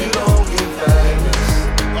 hope you don't get famous.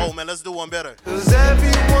 Oh man, let's do one better. Cause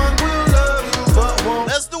everyone will love you, but won't.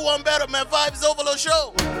 Let's do one better, man. Vibes Overload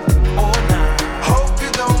Show. Oh, nah. Hope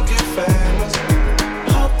you don't get famous.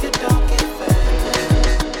 Hope you don't get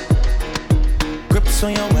famous. Grips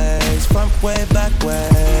on your ways, front way, back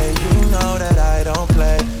way. You know that I don't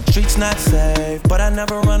play. Streets not safe, but I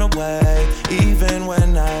never run away, even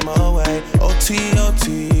when I'm away. OT,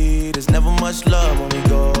 OT, there's never much love when we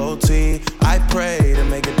go OT. I pray to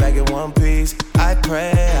make it back in one piece. I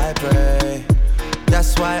pray, I pray.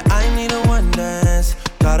 That's why I need a one dance.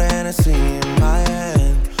 Got a Hennessy in my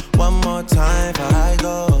hand. One more time before I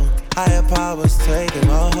go. Higher powers taking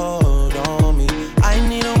a hold on me. I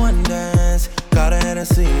need a one dance. Got a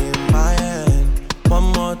Hennessy in my hand.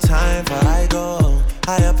 One more time before I go.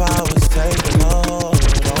 Higher powers taking a hold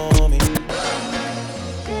on me.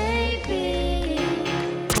 Baby,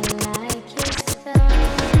 I like your style.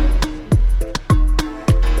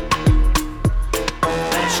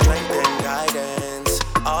 Strength and guidance,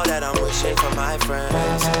 all that I'm wishing for my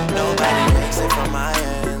friends. Nobody makes it from my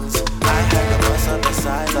ends. I had to bust on the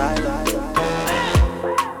side.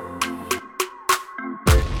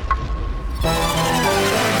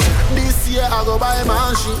 This year I go buy a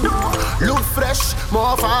machine. Look fresh,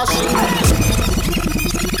 more fashion.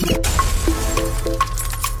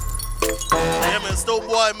 Yeah, man, Stone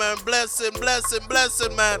Boy, man. Blessing, blessing,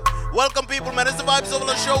 blessing, man. Welcome, people, man. It's the Vibes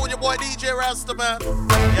Overload Show with your boy DJ Rasta, man.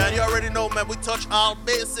 Yeah, and you already know, man. We touch all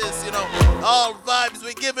bases, you know. All vibes,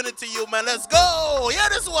 we giving it to you, man. Let's go. Yeah,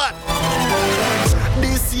 this one.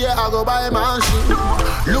 This year I go buy a machine.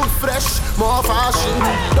 Look fresh, more fashion.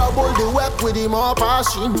 Double the work with the more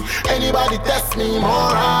passion. Anybody test me,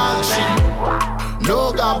 more action.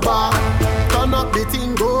 No gaba, turn up the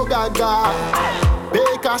thing, go gaga.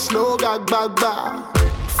 Pay cash, no gag, bag, bag.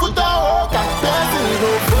 Foot a walk and dancing,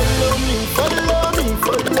 go follow me, follow me,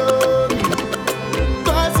 follow me.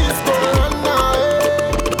 Cause it's gonna run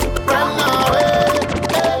away,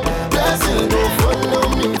 hey. Dancing, go follow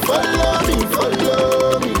me, follow me,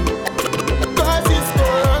 follow me. Cause it's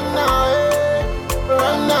gonna run away.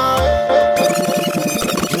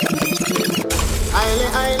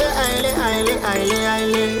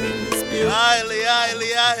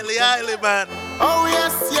 Aile, man. Oh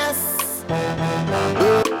yes, yes.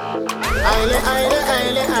 Aile,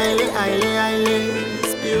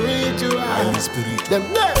 spiritual. Them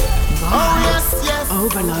there. Oh yes, yes.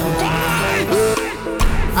 Overload.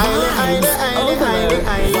 Aile,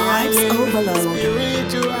 Overload.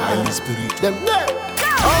 spiritual. Them there.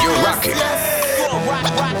 Oh You're yes, rocking. yes.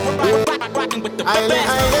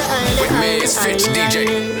 With Misfits DJ.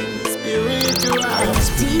 Spiritual.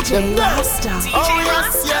 DJ Rasta. Oh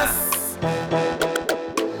yes, yes.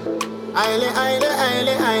 Aile,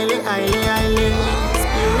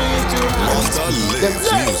 spiritual. Rasta lives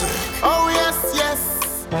music. Oh yes, yes.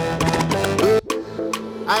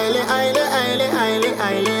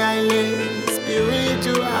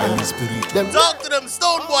 Spiritual. Talk to them,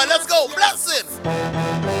 Stone Boy. Let's go. Blessing.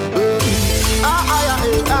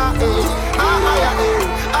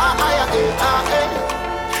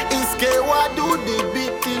 What do the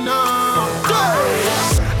beat now?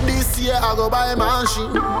 This year I go buy a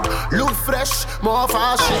machine. Look fresh, more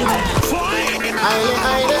fashion. Aile.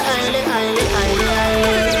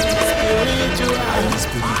 Spiritual.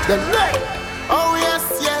 Oh yes,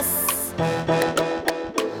 yes.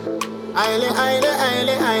 Aile.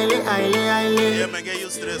 Yeah, man, get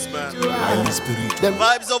used to this, man. The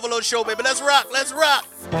Vibes Overload Show, baby. Let's rock. Let's rock.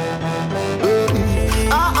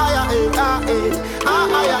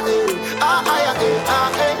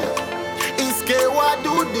 What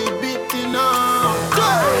do the beat now?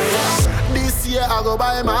 This year I go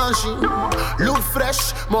buy a machine. Look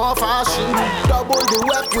fresh, more fashion. Double the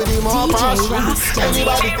work with the more passion.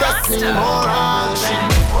 Anybody test me, more action.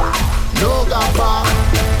 No gaba,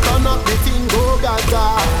 turn up the thing, go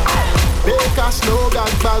gaga. Pay cash, no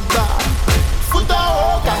gag, bag, bag. Foot a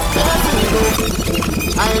walk and dancing.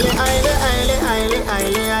 Aile.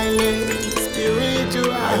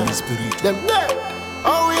 Spiritual. Them there.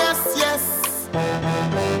 Oh yes, yes.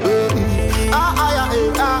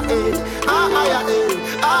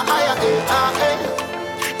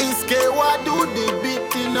 What do the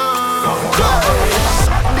beat now?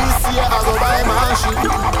 This year I go buy a machine.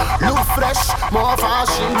 Look fresh, more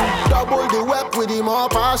fashion. Double the work with the more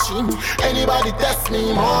passion. Anybody test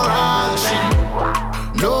me, more action.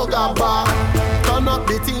 No gaba, turn up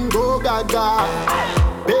the thing, go gaga.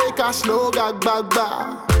 Pay cash, no gag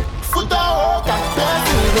baga. Foot out,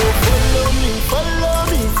 dancing, go follow me, follow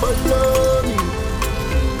me, follow me.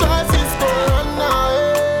 Cause it's gonna run away,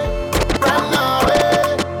 run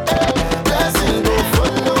away. Dancing, go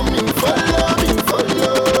follow me, follow me,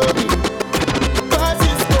 follow me. Cause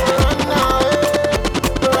it's gonna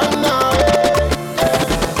run away.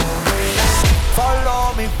 Follow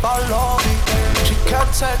me, follow me. She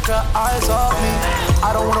can't take her eyes off me.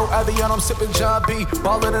 I don't want no Evian, I'm sipping John B.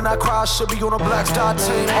 Ballin' in that crowd, should be on a Black Star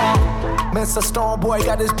team. Mr. Stone Boy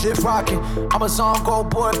got this shit rockin'. I'm a song go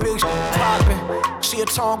boy, big shit poppin'. She a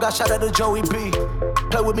tone, got shot at the Joey B.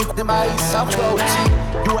 Play with me in my East South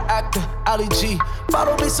 12T. You an actor, Ali G.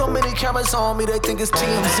 Follow me, so many cameras on me, they think it's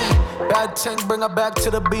TMZ. Bad tank, bring her back to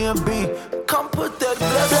the B&B. Come put that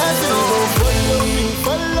blessing on me.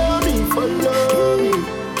 Follow me, follow me.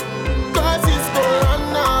 Cause it's gonna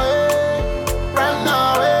run away, run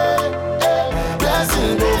away.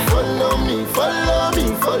 Blessing go follow me, follow me,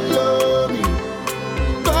 follow me.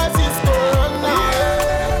 Cause it's gonna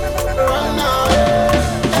run away.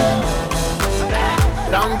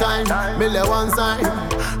 Long time, middle one sign.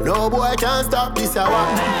 No boy can stop this a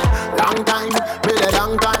one. Long time, middle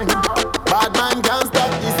long time. Bad man can't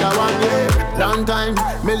stop this a one. Yeah. Long time,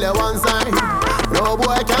 middle one sign. No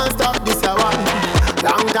boy can stop this a one.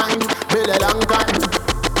 Long time, middle long time.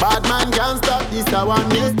 Bad man can't stop this a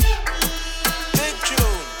one. Yeah.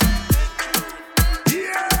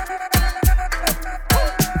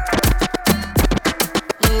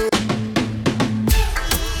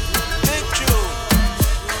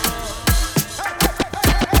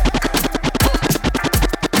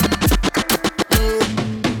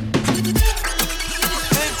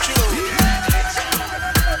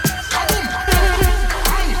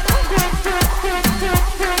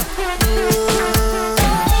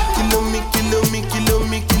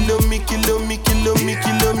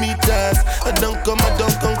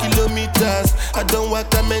 I don't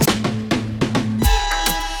walk a man.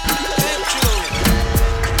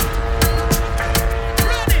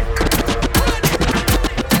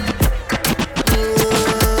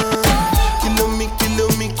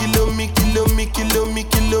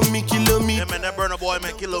 Yeah, man, that burner boy,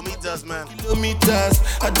 man, kilometers, man. Kilometers,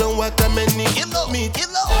 I don't walk a many kilometers.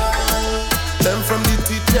 Learn from the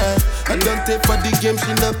teacher. I don't take for the game,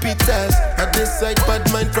 she no pitas. I decide bad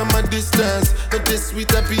mind from a distance. Not this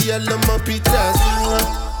sweet, I be all of my pitas.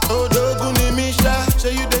 Oh, Doguni Misha, show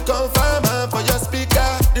you the confirm for your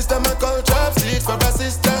speaker. This time I call chopsticks for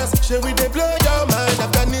assistance. Show we they blow your mind,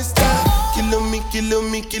 Afghanistan. Kilometers.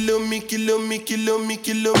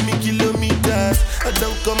 I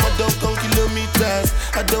don't come kilometers.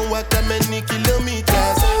 I don't walk that many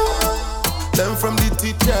kilometers. Learn from the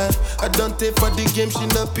teacher. I don't take for the game, she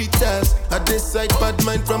no pitas. I decide bad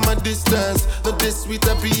mind from a distance. Not this sweet,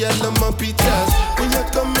 I be all of my pitas. When you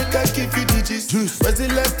come, make I give you digits. When's the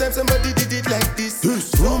last time somebody did it like this?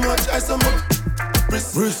 Too much ice on my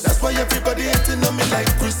wrist. That's why everybody hating on me like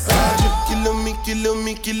Chris.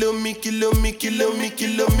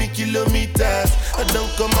 Kilometers. I don't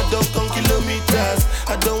come kilometers.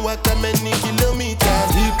 I don't walk that many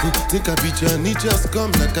kilometers. People think I be journey just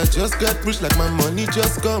come. Like I just got rich, like my money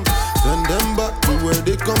just come. Send them back to where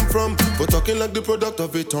they come from. For talking like the product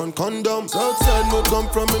of a torn condom. Southside no come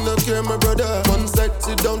from, me no care, my brother. One side,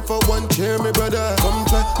 sit down for one chair, my brother. Come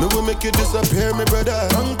try, me will make you disappear, my brother.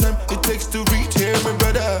 Long time it takes to reach here, my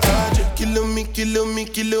brother. Kilometers.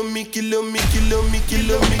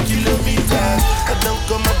 I don't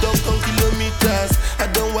come kilometers. I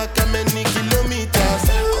don't walk that many kilometers.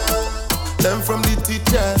 Learn from the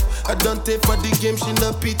teacher. I don't take for the game, she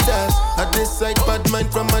no pitas. I decide bad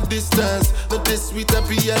mind from a distance. Not this sweet, I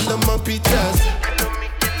be all of my pitas.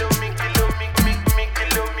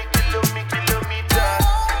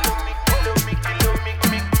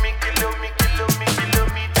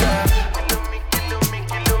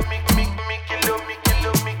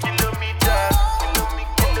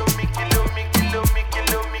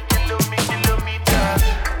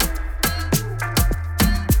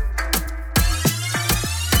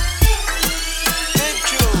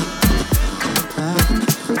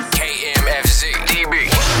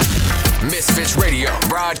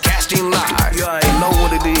 Broadcasting live. You already know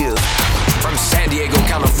what it is. From San Diego,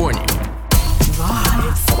 California.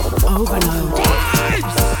 Vibes. Ovaload.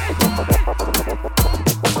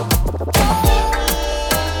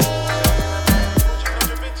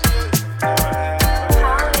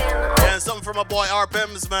 Yeah, something from my boy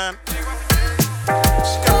RPMs, man.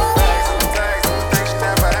 She got my bags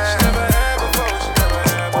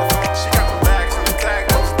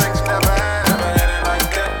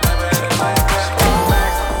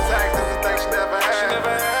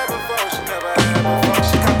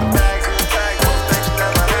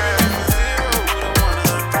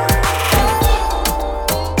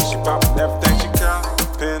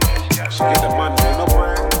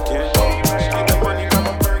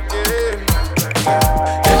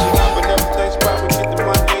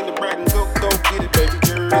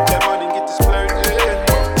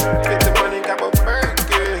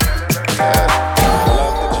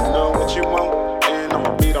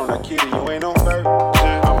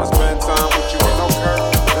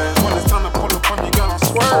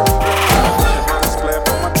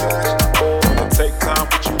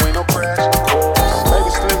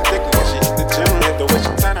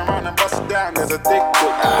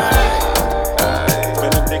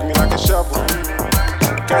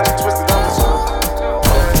Got you twisted on the soul.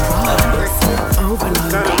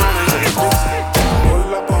 Overload.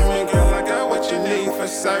 Pull up on me, girl, I got what you need for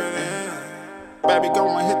certain. Baby, go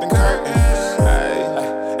and hit the curtains.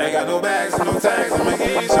 Ain't got no bags and no tags, I'ma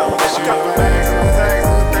give you some. She got the bags and the tags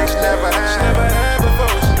and the things she never had. She never had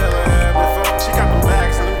before, she never had before. She got the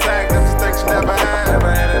bags and the tags and the things she never had.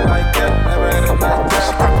 Never had it like that, never had it like that.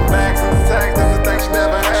 She got the bags and the tags and the things she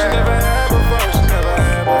never had. She never had before, she never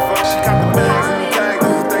had before. She got the bags and the tags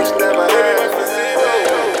and the things she never had.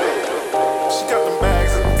 She got the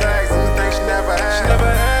bags and the tags and the things she never had. She never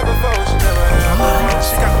had before, she never had before.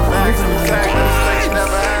 She got the bags and the tags and the things she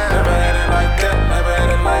never had. Never had it like that, never had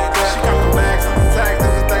it like that. She got the bags and the tags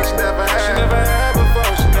and the things she never had. She never had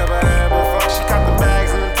before, she never had before. She got the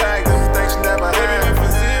bags and the tags and the things she never had. Baby, went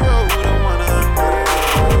from 0 to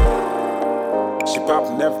 100. She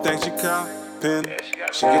poppin' everything she coppin'.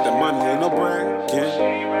 She get the money, ain't no bragging.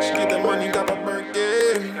 She get the money, got my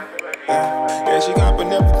birthday. Yeah, she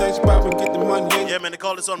poppin' everything, she poppin', get the money. Yeah, man, they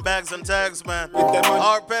call this on Bags and Tags, man. Get that money.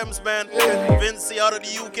 RPMs, man. Vinci out of the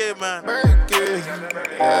UK, man. Yeah.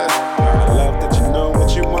 I love that you know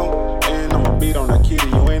what you want. And I'ma beat on that kitty,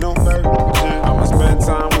 you ain't no virgin. I'ma spend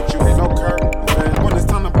time with you, ain't no curtain. When it's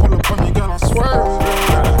time to pull up on you, girl, I'm swerving.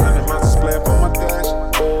 Got 100 miles to split up on my dash.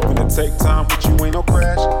 When it take time with you, ain't no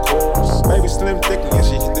crash. Course. Baby slim thick, yeah,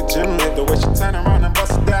 she hit the gym. Hit the way she turn around and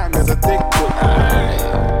bust it down, there's a thick foot.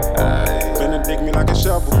 Finna dig me like a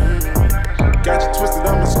shovel. Got you twisted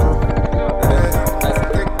on the screw.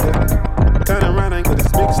 Turn around and get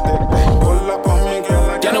this big stick. Pull up on me, girl,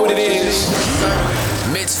 like you know what it is.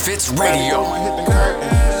 Misfits Radio.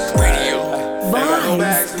 Radio.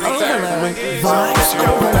 Vibes. Overload. Vibes.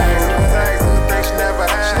 Overload. She never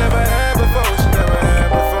had before. She never had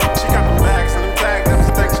before. She got the bags and the tags and the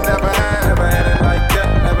things she never had. Never had it like that.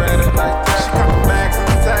 Never had it like that. She got the bags and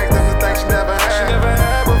the tags and the things she never had. She never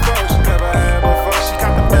had before. She never had before. She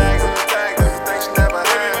got the bags and the tags and the things she never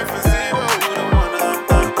had. From 0 to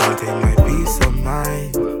 100. God, take my peace of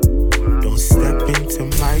mind. Don't step into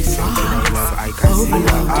my something of love. I can see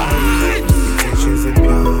your eyes. Intentions are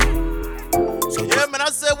pure. So Yeah, man, I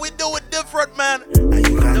said we do it different, man.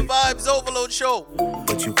 The Vibes Overload Show.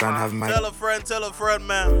 But you can't have my Tell a friend,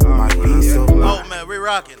 man. my peace of mind. Oh, man, we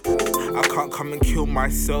rocking. I can't come and kill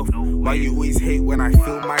myself. Why you always hate when I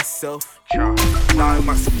feel myself? Now it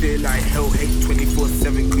must feel like hell, hate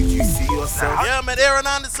 24/7. Could you see yourself? Yeah, man, Aaron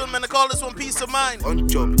Anderson, man, they call this one Peace of Mind. On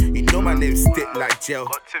job, you know my name stick like gel.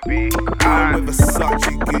 I'm with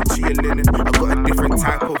Versace, Gucci, and linen. I got a different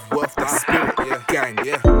type of wealth, that spirit, yeah. Gang,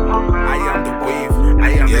 yeah. I am the wave, I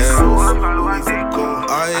am the source. Always in gold.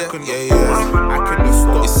 Oh, yeah, I couldn't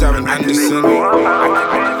stop. It's Aaron Anderson.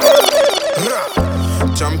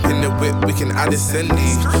 Jump in the whip, we can add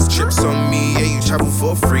ascending. Trips on me, yeah, you travel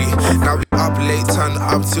for free. Now we up late, turn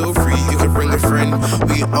up till 3. You can bring a friend,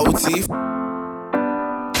 we OT.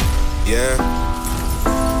 Yeah.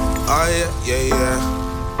 Oh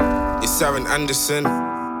yeah. It's Aaron Anderson.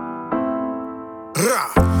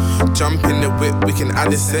 Jump in the whip, we can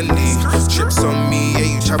add ascending. Trips on me, yeah,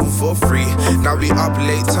 you travel for free. Now we up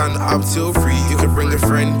late, turn up till 3. You can bring a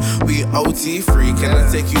friend, we OT free. Can I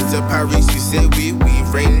take you to Paris? You say we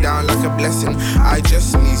rain down like a blessing. I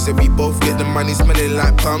just me, so we both get the money, smelling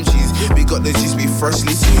like palm trees. We got the juice, we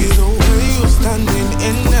freshly squeezed. The way you standing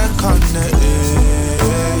in the corner,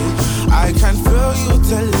 I can feel you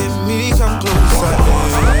telling me come closer,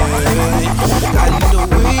 and the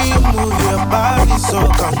way you move your body so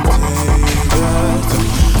contagious.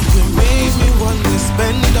 You make me wanna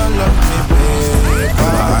spend all of me, baby.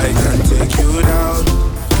 I can take you down.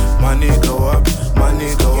 Money go up,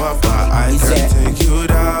 but I can take you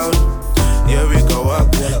down. Yeah, we go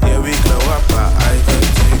up, but I can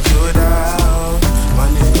take you down.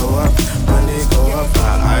 Money go up,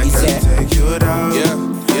 but I can take you down.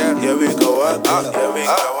 Yeah, we go up,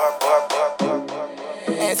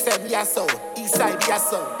 SM Yasso, Eastside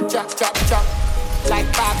Yasso, chop, like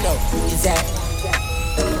Pablo, is that?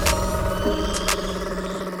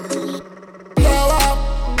 Blow up,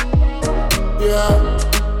 yeah.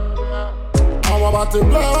 I'm about to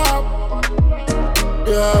blow up,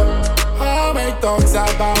 yeah. I'll make talks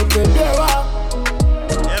about to blow up.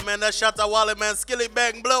 Yeah, man, that shot Wallet, man. Skilly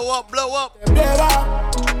bang, blow up. Blow up,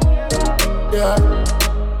 yeah.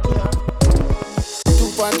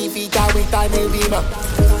 240 feet away, tiny beamer.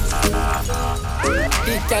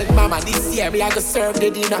 Big tell mama, this year me I go serve the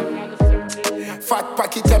dinner. Fat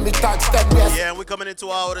pocket and me touch them, yes. Yeah, we coming into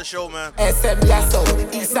our other show, man. SM Yasso,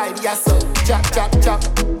 Eastside Yasso, chop,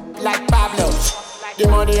 like Pablo. The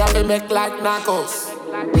money I be make like Narcos.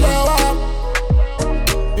 Blow up,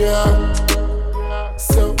 yeah.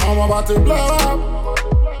 So I'm about to blow up.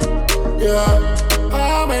 Yeah,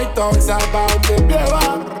 I make talks about the blow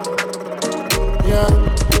up. Yeah,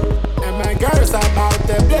 and my girls about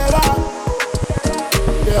the blow up.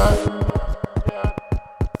 Yeah.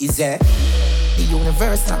 Is it the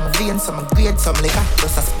universe in my veins, so my grade, some liquor,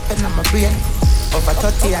 just a spin on my brain. Over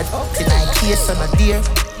 30 at 39 case on a deer.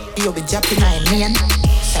 You'll be jumping on me.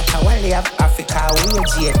 Shakawali of Africa, we'll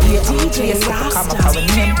DJ Rasta.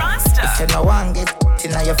 If you know one get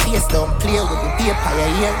in your face, don't play with the paper you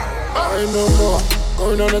hear. I ain't no more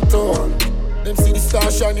going on a tour. Them see the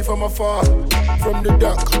stars shining from afar. From the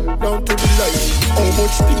dark down to the light. How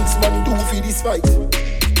much things man do for this fight?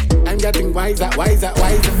 I'm getting wiser.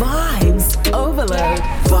 Vibes overload.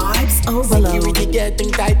 Vibes overload. Security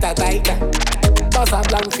getting tighter. Boss a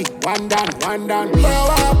blank feet. One down. Blow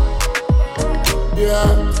up.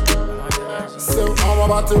 Yeah. So I'm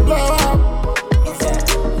about to blow up.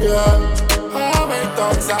 Yeah. I make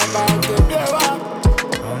talks about to blow up.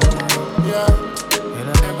 Yeah.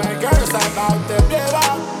 And my girls about to blow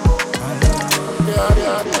up.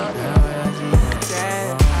 Yeah.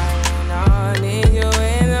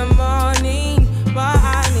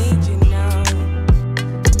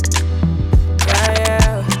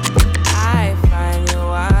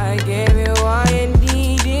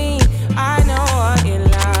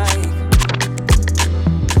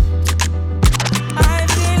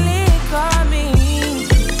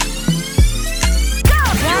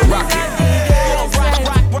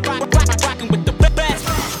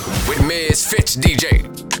 Fitch DJ.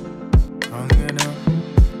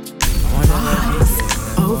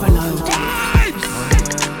 Overload.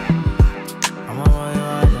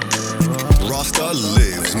 Rasta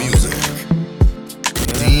lives music.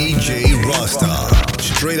 DJ Rasta,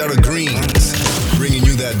 straight out of Greens, bringing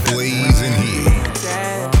you that blazing heat.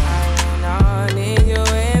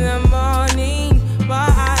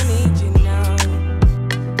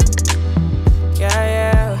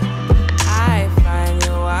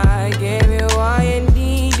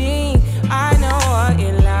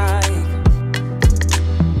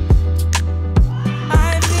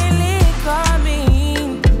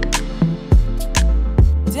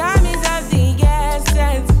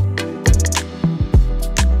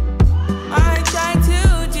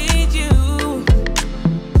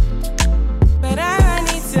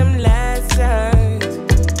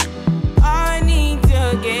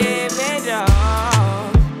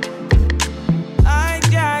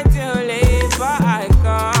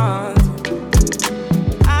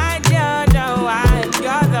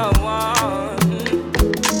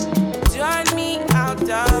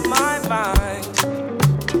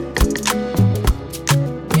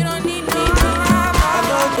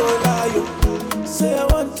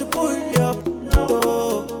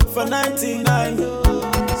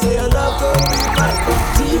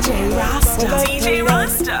 DJ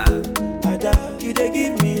Rasta. You dey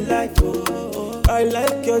give me life, oh. I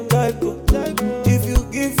like your type, oh. If you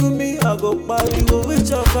give me, I go party with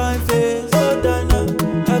your fine face. Oh Dana,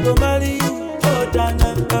 I go marry you. Oh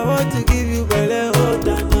Dana, I want to give you belly. Oh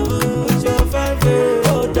Dana, with your fine face.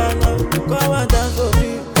 Oh Dana, come and dance for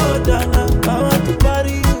me. Oh Dana, I want to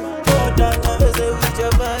party you. Oh Dana, they say with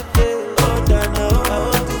your fine face. Oh Dana, I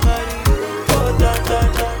want to marry you. Oh Dana.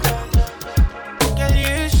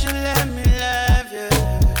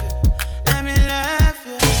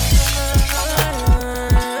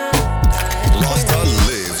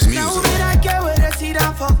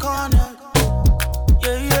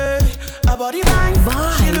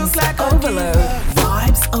 Overload.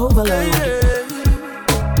 Vibes overload.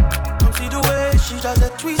 Come see the way she does a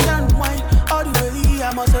twist and whine. All the way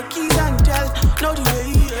I must have keys and tell. No the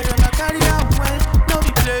way I don't carry her well. No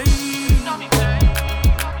be play.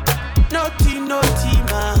 No team,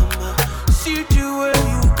 mama. See the way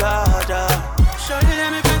you got her. Shawty, let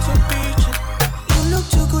me paint your picture. You look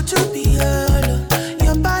too good to be alone.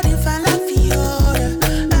 Your body fine like Fiora.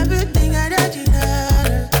 Everything I did you know.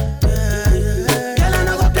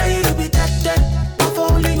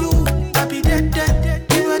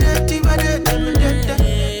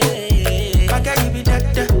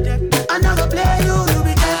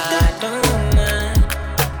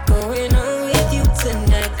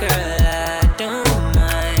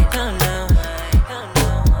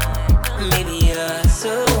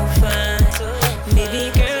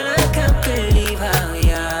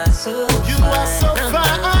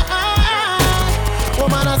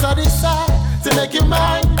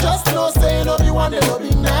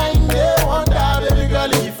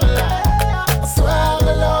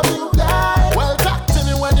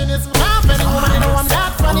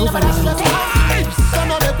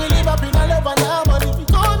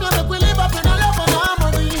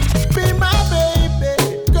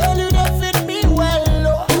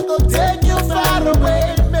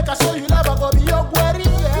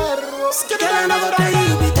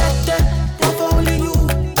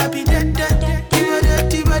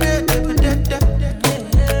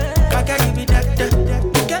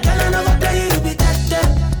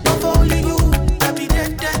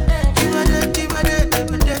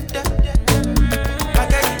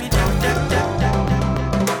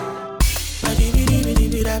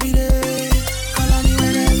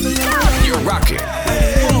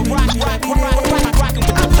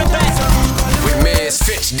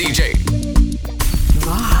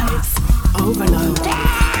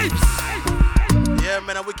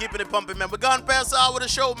 start with the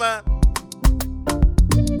show, man.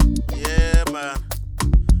 Yeah, man.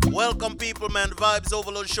 Welcome, people, man. Vibes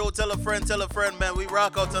Overload Show. Tell a friend, man. We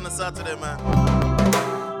rock out on a Saturday, man.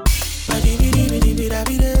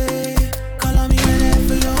 Call on me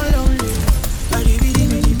whenever you're lonely.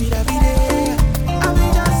 I'll be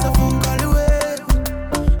just a phone call away.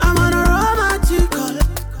 I'm on a romantic call,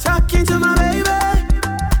 talking to my baby.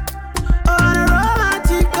 On a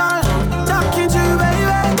romantic call, talking to you,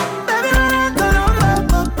 baby. Baby, when I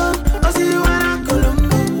Colombo, I'll see you when I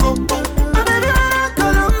Colombo. Baby, when I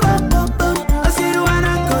Colombo, I'll see you when I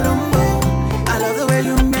Colombo. I love the way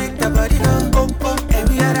you make that body go.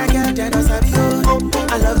 Every other girl that does have you.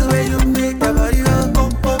 I love the way you make that body go.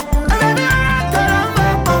 Baby, when I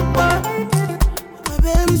Colombo, my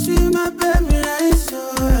baby sweet, my baby nice.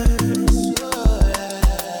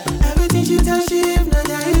 Everything she does, she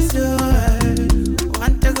hypnotizes.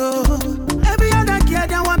 Want to go. Every other girl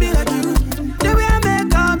that want me like you. The way I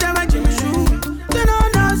make up, the way you shoot. They don't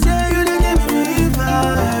know, say you they give me fever.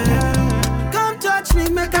 Come touch me,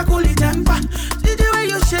 make a cool it temper. See the way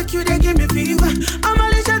you shake, you they give me fever. I'm a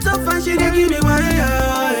little shut up and she they give me wire.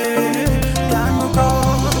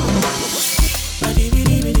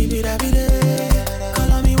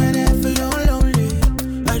 Call on me whenever you're lonely.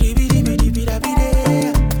 I'll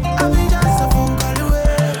be just a phone call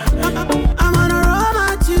away. I'm on a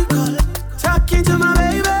romantic call, talking to my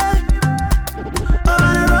baby. On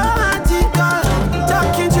a romantic call,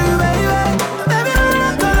 talking to you, baby. Baby, when I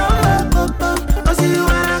Colombo, I'll see you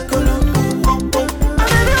when I Colombo.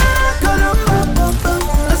 Baby, when I Colombo,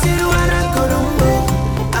 I'll see you when I Colombo.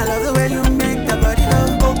 I love the way you make that body go.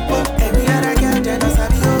 Every other girl that does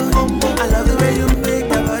have you. I love the way you make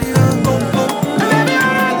that body go. Baby,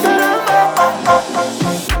 when I Colombo.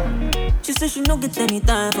 She said she don't get any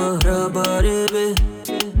time for her body, babe.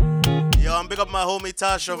 Yo, I'm big up my homie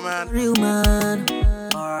Tasha, man. Real man.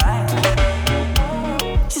 Alright.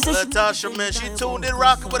 She said she Tasha, man, she tuned in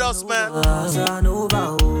rocking with us, man.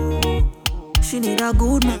 She need a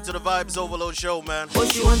good man. Into the Vibes Overload Show, man. But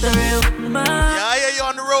she want a real man. Yeah, I hear you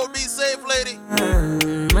on the road. Be safe, lady.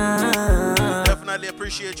 Definitely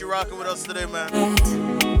appreciate you rocking with us today, man.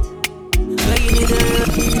 But you need a real.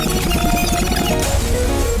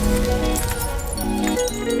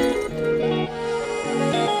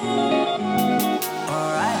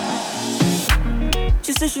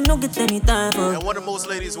 She said she don't get any time for. And what do most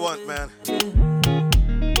ladies want, man?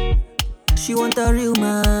 She want a real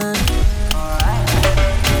man.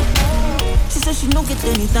 She said she don't get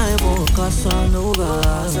any time for Casanova.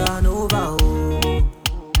 Oh.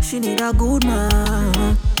 She need a good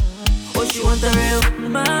man. Oh, she want a real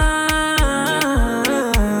man.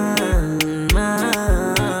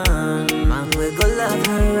 Man, we go love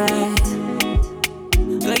her right.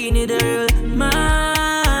 Girl, you need a real man.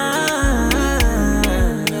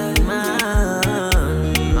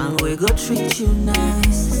 Go treat you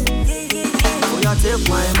nice. Oh, you take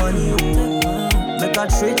my money, make I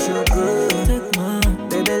treat you good. Take mine,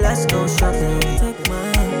 baby, let's go shopping. Take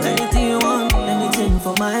mine, anything you want, anything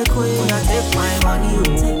for my queen. Oh, you take my money,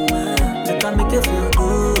 take mine, make I make you feel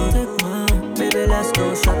good. Take mine, baby, let's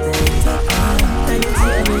go shopping. Take mine,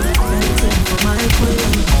 anything for my queen.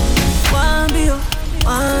 One be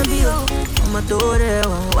yo, I'ma do that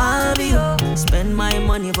one be yo. Spend my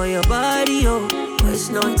money for your body, yo.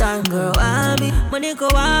 Waste no time, girl, be money go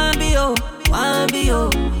be yo.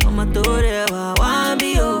 I'ma do that,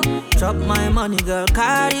 be yo. Drop my money, girl,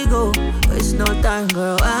 carry go. Waste no time,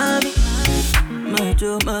 girl, be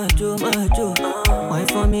Majo. Why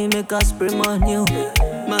for me, make us spray on you.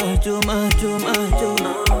 Majo.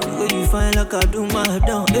 The way you find like I do my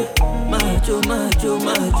down. Majo.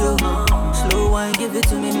 Slow wine, give it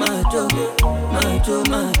to me, Majo. Why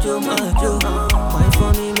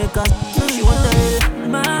for me, make us. She want a real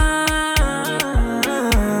man.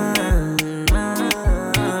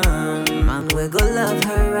 Man, we go love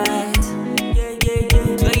her right.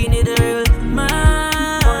 But you need a real man.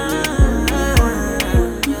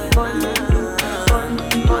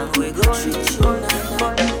 Man, we go treat you nice.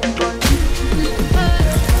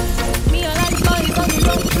 Me, I like boys on the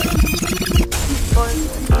road.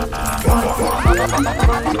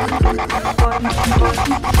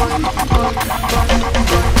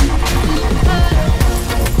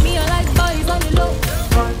 Me, I like boys on the low.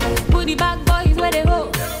 Booty back boys where they go.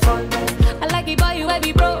 I like it boy where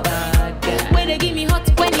we bro. Where they give me hot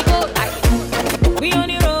when you go. We on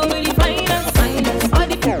the road with the finest. All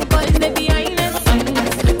the boys they behind us.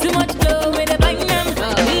 Too much glow with the blind them.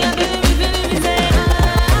 We are feeling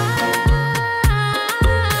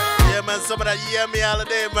Yeah, man, some of that yeah me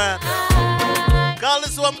holiday, man. Call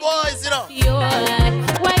this one boys, you know.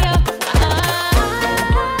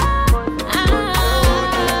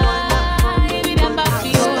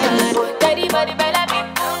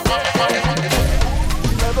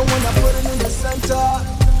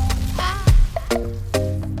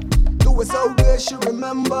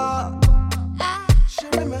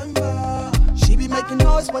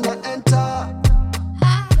 knows when I enter.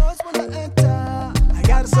 Knows when I enter. I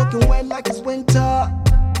got it soaking wet like it's winter.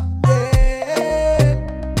 Yeah,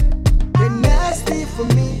 get nasty for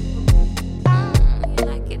me.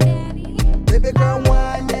 Baby girl,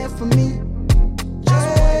 wine there for me.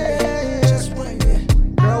 Just wine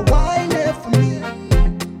it. Girl, wine it for me.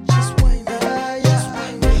 Just wine it.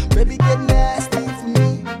 Yeah. Baby, get nasty for me.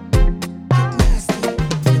 Get nasty,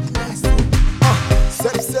 get nasty.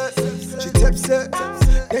 Sip, she tips it.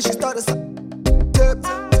 Then she started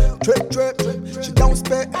tip, drip. She don't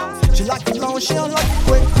spit. She like it long, she don't like it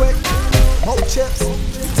quick. More chips,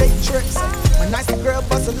 take trips. My nice girl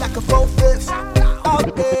bustin' like a 4/5.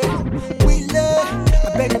 Out there, we live. I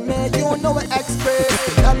bet you, man, you don't know an expert.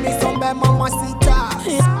 Love me some bad mamacita.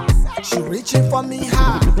 She reaching for me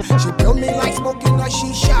high. She blow me like smoking a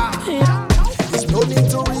shisha. There's no need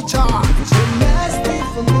to recharge. She nasty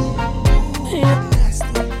for me.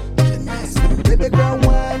 Nasty. Baby girl,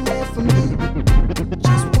 wine it for me.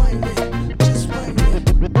 Just wine it.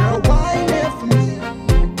 Girl, wine it for me.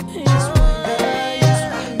 Just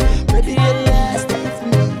wine it. Baby, get nasty for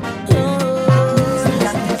me.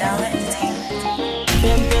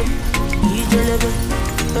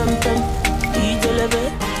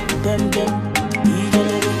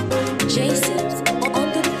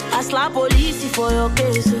 I slap police for your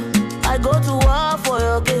case. I go to war for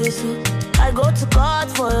your case. I go to court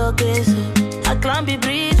for your case. I climb the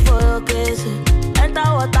bridge for your case. Enter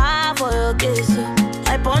water for your case.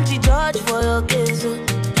 I punch the judge for your case.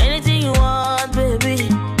 Anything you want, baby,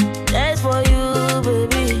 that's for you,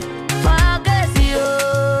 baby. For your case, yo.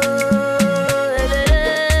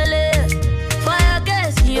 For your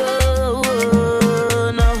case, yo.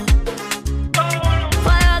 No.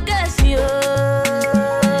 For your case, yo.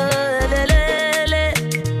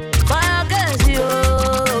 For your case, yo.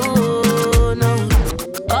 No.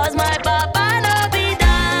 'Cause my papa no be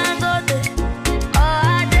Dangote. Oh,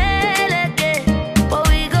 I deleke. But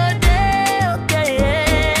we go there, okay,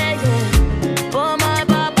 yeah. But my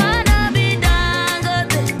papa no be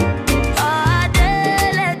Dangote. Oh, I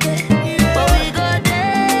deleke. But we go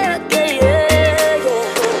there, okay, yeah.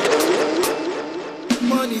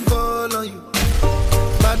 Money fall on you,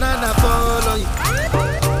 banana fall on you,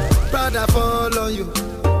 Prada fall on you,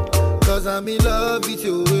 'cause I'm in love with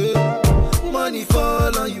you. Money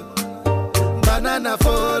fall on you, banana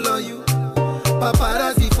fall on you,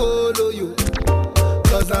 paparazzi follow you,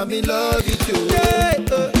 'cause I'm in love with you.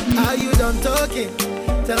 Are you done talking?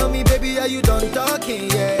 Tell me, baby, are you done talking?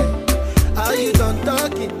 Yeah. Are you done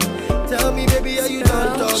talking? Tell me, baby, are you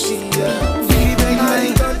done talking? Yeah. Are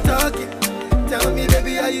you done talking? Tell me,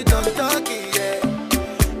 baby, are you done talking?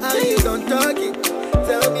 Yeah. Are you done talking?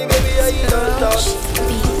 Tell me, baby, are you done talking?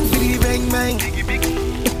 Biggie bang bang. Biggie biggie.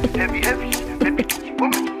 Heavy heavy. Heavy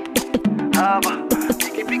boom. Haba.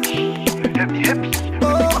 Biggie biggie. Heavy heavy.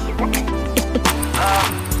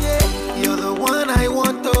 Yeah. You're the one I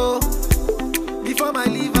want, oh. Before my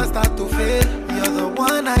liver start to fail, you're the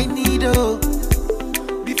one I need, oh.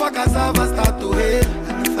 Before cassava start to hail,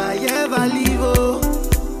 and if I ever leave, oh,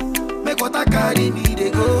 make what I carry me,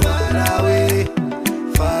 they go far away,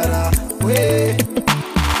 far away.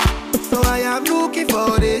 So I am looking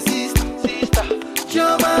for the sister,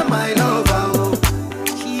 Joma, my lover, oh.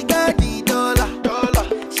 She got the dollar,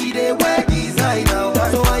 she dey wear designer, oh.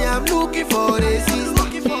 So I am looking for the sister,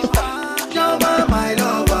 Joma, my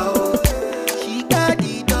lover, oh. She got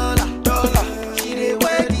the dollar, she dey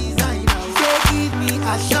wear designer. So give me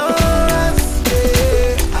assurance,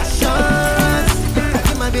 yeah, assurance. I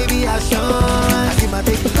give my baby assurance. I give my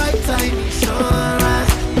baby lifetime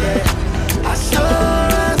insurance, yeah.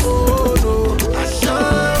 Assurance, oh no,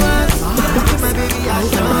 assurance. I give my baby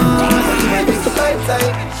assurance. I give my baby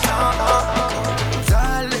lifetime insurance.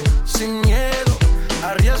 Dale, sin miedo,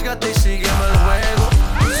 arriesgate y sígueme el juego.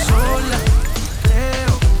 Sola,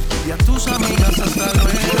 Leo, y a tus amigas hasta luego.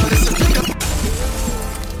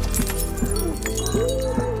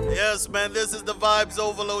 Yes, man, this is the Vibes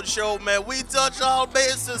Overload show, man. We touch all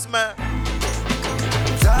bases, man.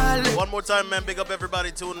 One more time, man. Big up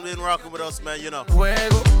everybody tuning in, rocking with us, man. You know.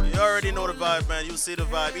 You already know the vibe, man. You see the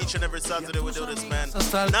vibe. Each and every Saturday we do this, man.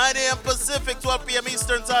 9 a.m. Pacific, 12 p.m.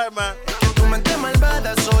 Eastern time, man. Tu mente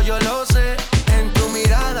malvada, eso yo lo sé. En tu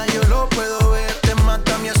mirada yo lo puedo ver. Te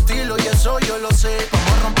mata mi estilo y eso yo lo sé.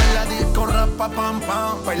 Vamos a romper la disco, rapa, pam,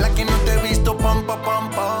 pam. Baila que no te he visto, pam, pam, pam,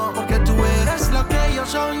 pam. Porque tú eres lo que yo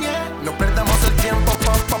soñé. No perdamos el tiempo,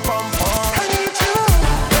 pam, pam, pam, pam. I need you.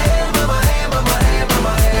 Hey, mama, hey, mama, hey,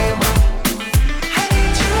 mama, hey, mama. I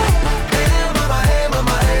need you. Hey, mama, hey,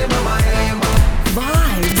 mama, hey, mama, hey, mama.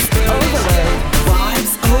 Vibes Overload.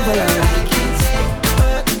 Vibes Overload.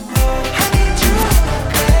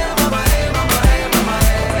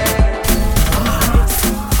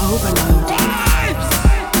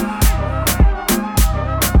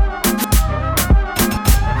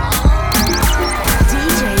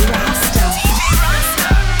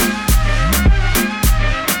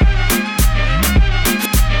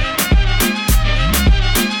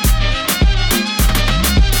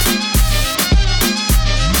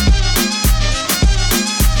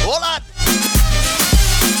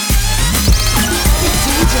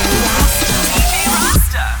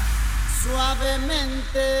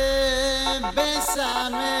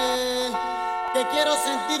 bésame, que quiero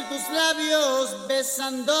sentir tus labios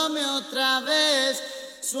besándome otra vez,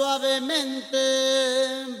 suavemente,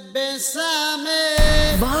 bésame.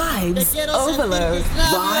 Vibes que quiero Overload, sentir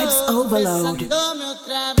tus labios Vibes Overload. besándome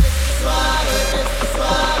otra vez, suave,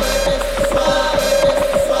 suave, suave,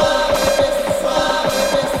 suave, suave, suave.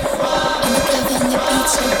 I'm loving the beat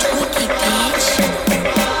so twicky, bitch.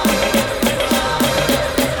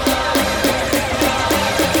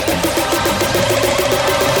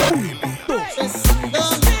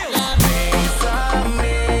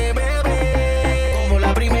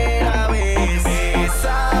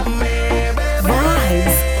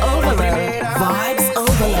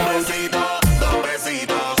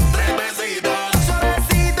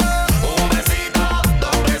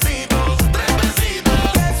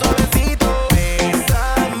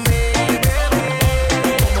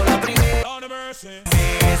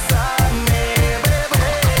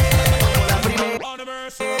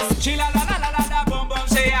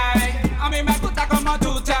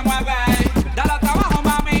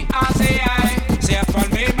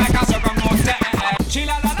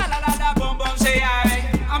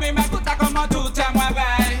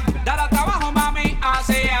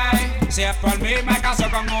 Por mí me caso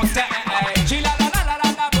con usted. Chila la la la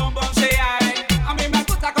la la bum bum sí ay. A mí me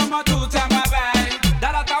gusta como tú te mueves.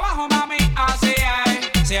 Dale trabajo mami así ay.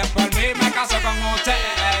 Si es por mí me caso con usted.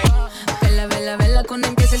 Vela, vela, vela cuando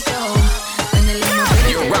empieza el show. En el mismo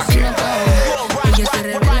video que no go. Ella se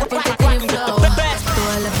revela porque tiene flow. Toda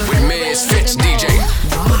la With Misfits DJ.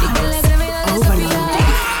 Porque la gravedad desafía.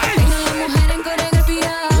 Tengo a la mujer en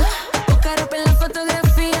coreografía. Busca ropa en la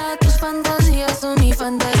fotografía. Tus fantasías son mi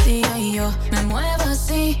fantasía. Y yo me muevo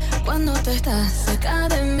así cuando tú estás cerca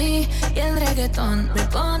de mí. Y el reggaetón me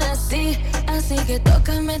pone así. Así que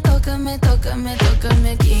tócame, tócame, tócame,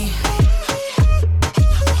 tócame aquí.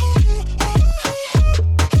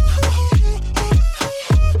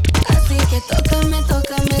 Así que tócame,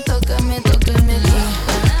 tócame, tócame, tócame aquí.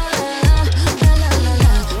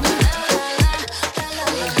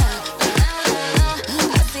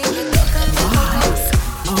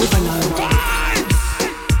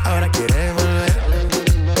 Ahora quieres volver.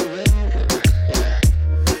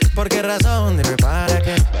 ¿Por qué razón? Dime para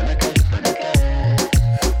qué.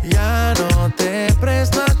 Ya no te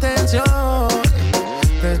presto atención.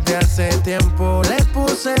 Desde hace tiempo le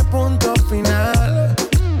puse punto final.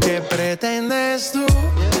 ¿Qué pretendes tú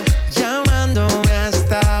llamándome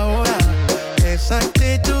hasta ahora? Esa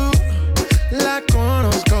actitud la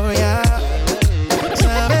conozco ya.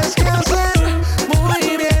 Sabes qué hacer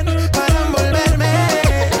muy bien para envolverme,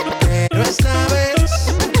 pero esta vez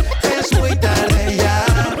es muy tarde ya.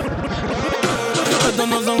 Estas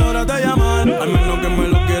no son horas de llamar, al menos que me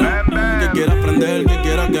lo quieras. Que quieras prender, que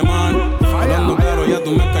quieras quemar. Hablando claro, ya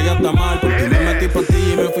tú me callaste mal. Porque me metí por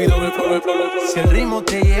ti y me fui doble flow. Si el ritmo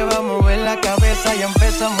te lleva a mover la cabeza, ya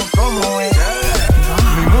empezamos como es.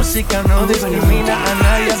 Mi música no discrimina a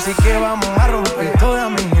nadie, así que vamos a romper. Toda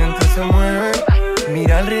mi gente se mueve.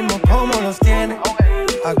 Mira el ritmo como los tiene.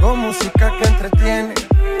 Hago música que entretiene.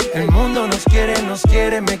 El mundo nos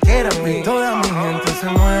quiere, me quiere a mí. Toda mi gente se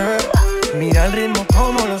mueve. Mira el ritmo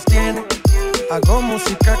como los tiene. Hago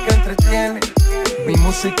música que entretiene. Mi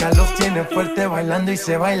música los tiene fuerte bailando y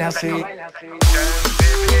se baila así.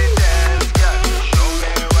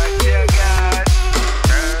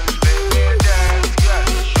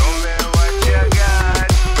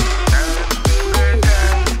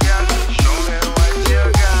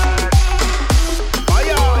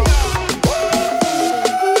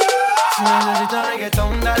 Si necesitas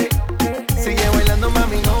reggaetón, dale. Sigue bailando,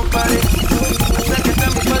 mami, no pare. Acércate a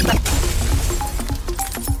mi puerta.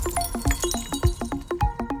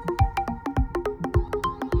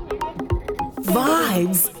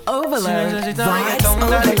 Vibes Overload, Si necesitas Vibes reggaetón,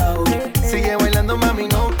 dale. Overload. Sigue bailando, mami,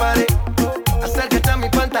 no pare. Acércate a mi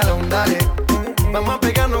pantalón, dale. Vamos a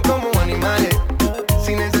pegarnos como animales.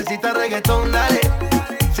 Si necesitas reggaetón, dale.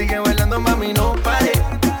 Sigue bailando, mami, no pare.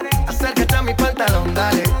 Acércate a mi pantalón,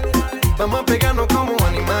 dale. Vamos a pegarnos como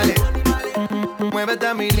animales. Muévete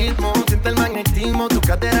a mi ritmo, siente el magnetismo. Tu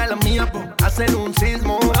cadera es la mía, hacen un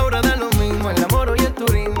sismo. Ahora da lo mismo, el amor y el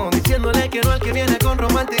turismo. Diciéndole que no al que viene con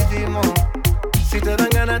romanticismo. Si te dan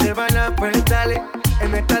ganas de bailar, pues dale.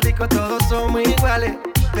 En esta disco todos somos iguales.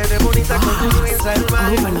 Te ves bonita con tu swing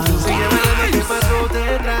salvaje. Sigue bailando, ¿qué pasó?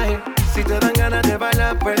 Te traje. Si te dan ganas de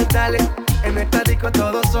bailar, pues dale. En esta disco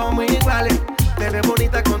todos somos iguales. Te ves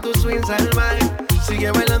bonita con tu swing salvaje.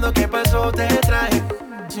 Sigue bailando, ¿qué pasó? Te traje.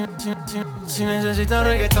 Si necesitas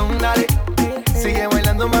reggaetón, dale. Sigue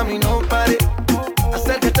bailando, mami, no pare.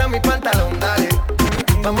 Acércate a mi pantalón, dale.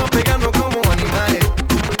 Vamos a pegarnos como animales.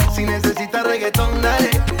 Si necesitas reggaetón,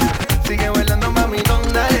 dale. Sigue bailando, mamitón,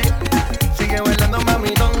 dale. Sigue bailando,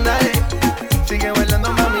 mamitón, dale. Sigue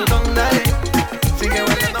bailando, mamitón, dale. Sigue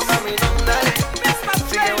bailando, mamitón, dale.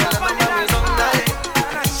 Sigue bailando, mamitón, dale.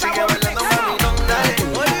 Sigue bailando, mamitón, dale.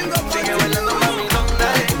 Sigue bailando, mamitón,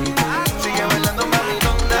 dale. Sigue bailando,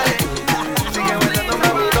 mamitón, dale. Sigue bailando, mamitón, dale. Sigue bailando,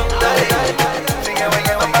 mamitón, dale.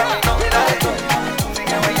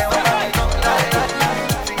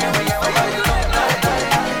 Sigue bailando, mamitón, dale.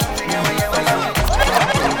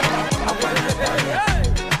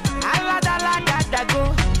 Sigue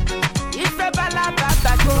bailando,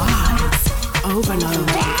 Ovaload.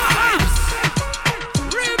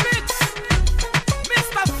 Remix.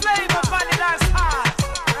 Mr. Flavor Vanilla's Heart.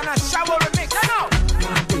 And a shower remix. You know.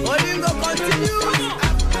 Olingo continue.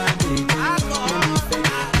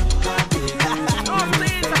 Oh,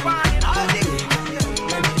 please, upon it. All this.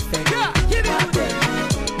 Yeah, give it to them.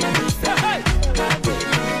 Hey.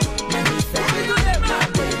 Give it to them.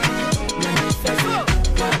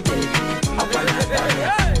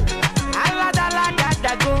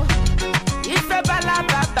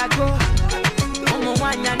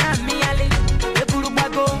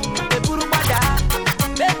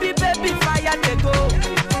 Baby, baby, fire they go.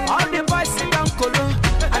 All the boys sit down colo,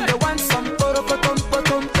 and they want some poro potom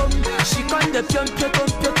potom pom. She con the pium pium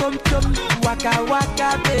pium pium. Waka waka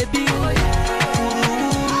baby, ooh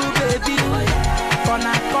baby,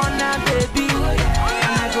 corner corner baby.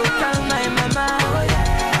 And I go tell my mama,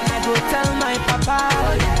 and I go tell my papa,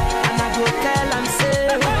 and I go tell am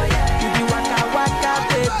say, you be waka waka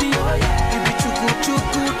baby, you be chuku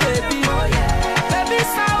chuku baby, baby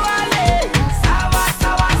sawale, sawa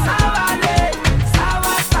sawa sawale,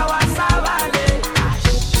 sawa sawa sawale.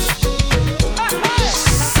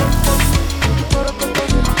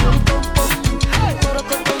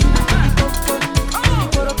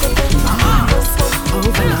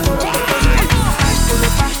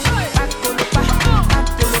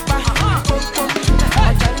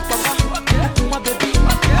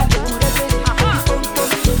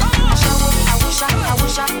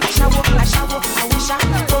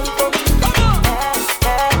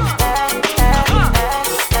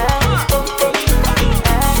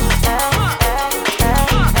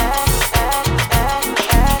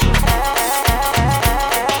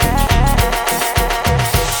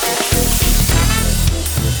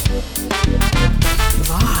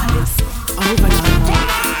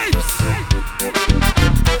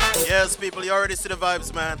 Yes, people, you already see the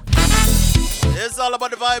vibes, man. It's all about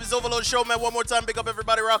the vibes. Overload show, man. One more time, big up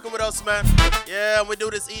everybody rocking with us, man. Yeah, and we do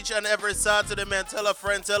this each and every Saturday, man. Tell a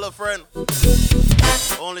friend, tell a friend.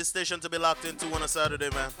 Only station to be locked into on a Saturday,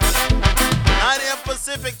 man. 9 a.m.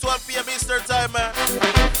 Pacific, 12 p.m. Eastern time, man.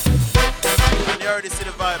 And you already see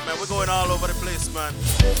the vibe, man. We're going all over the place, man.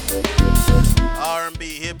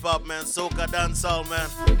 R&B, hip-hop, man. Soca, dancehall, man.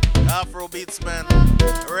 Afro beats, man.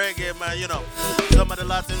 Reggae, man, you know. Some of the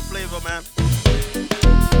Latin flavor, man.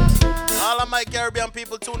 All of my Caribbean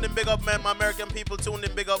people tuned in, big up, man. My American people tuned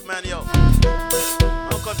in, big up, man, yo.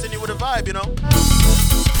 I'll continue with the vibe, you know.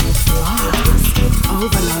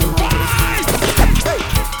 Ovaload.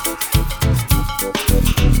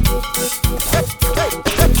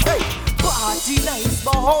 Party nice,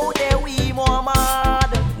 but how dare we more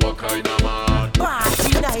mad? What kind of mad?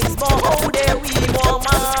 Party nice, but how dare we more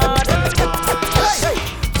mad?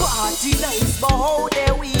 Party nice, but how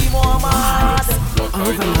dare we more mad?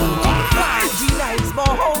 Ovaload. Party nice, but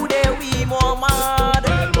how dare we more mad?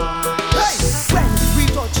 When we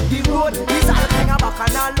touch the road, it's all hang back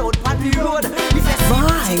and a load on the road. If you see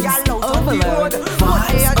Vibes girl out on the overload. road,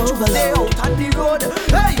 Monday and Tuesday out on the road.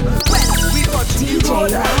 Hey, when we touch the DJ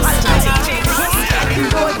road,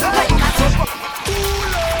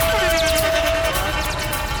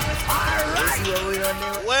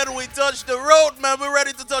 When we touch the road, man, we're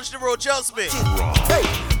ready to touch the road, trust me. Hey,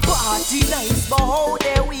 party nice, but how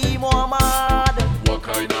dare we more mad? What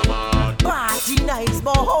kind of mad? Party nice,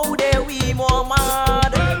 but how dare we more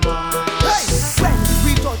mad? Hey, when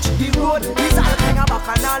we touch the road, it's all hang back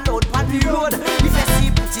and a load on the road. If you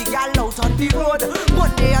see pretty girl out on the road,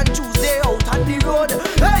 Monday and Tuesday out on the road.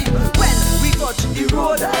 Hey, when we touch the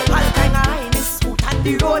road, all kind of highness out on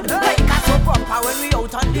the road. Like a so proper when we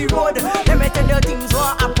out on the road. Let me tell you things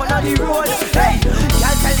what happen on the road. Hey,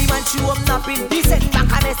 y'all tell him and show him napping. He send back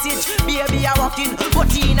a message, baby I walking,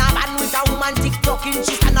 but in a van with a woman TikToking.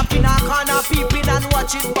 She stand up in a corner, peeping and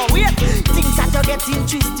watching. But wait, things start to get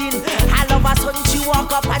interesting. All of a sudden she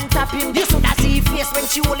walk up and tap him. You should see his face when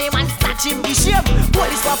she hold him and snatch him. The shame,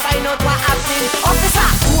 police go find out what happened. Officer,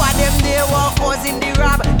 two of them they were causing the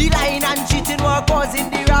rob. The lying and cheating were causing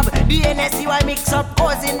the rob. The NSCY mix up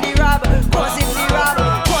causing the rob, causing the rob,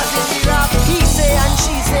 causing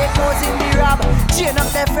Chain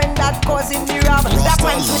up their friend that causing the rob. That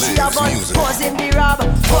when she a gun, causing the rob,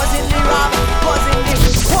 causing the rob, causing the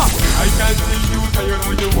what? I can see you, so you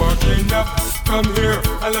know you're walking up. Come here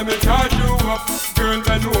and let me charge you up. Girl,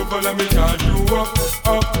 bend over, let me charge you up,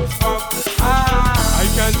 up, up. I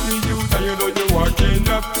can see you, so you know you're walking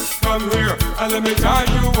up. Come here and let me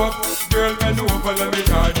charge you up. Girl, bend over, let me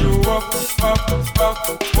charge you up, up, up.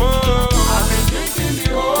 Whoa. I've been drinking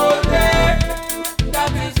the whole day.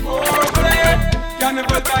 That is foreplay.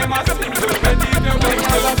 Carnival time, I sing the ready to make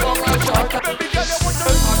a song and short. Baby girl, you want to?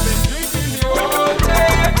 I've been drinking the whole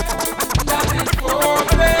day. That is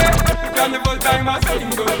foreplay. Carnival time, I sing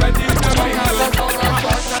the ready to make a song and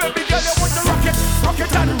short. Baby girl, you want to rock it, rock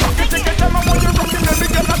it and rock it. Take your time, I want you rock it, baby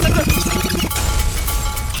girl, I said it.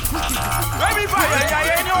 Baby fire,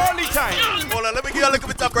 yeah, ain't no only time. Hold on, let me give you a little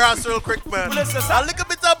bit of brass real quick, man. A little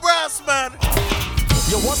bit of brass, man.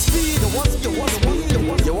 You want speed, you want speed,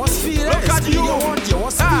 you want speed. Look at you, you want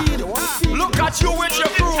speed, you want speed. Look at you with your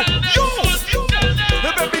crew. You,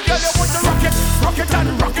 the baby girl, you want to rock it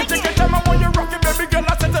and rock it. Take your time, I want you rock it, baby girl.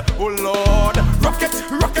 I said, oh Lord, rock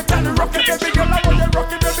it and rock it, baby girl. I want you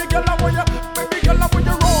rock it, baby girl. I want you, baby girl. I want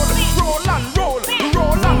you roll and roll,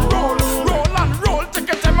 roll and roll, roll and roll.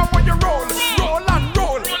 Take your time, I want you roll and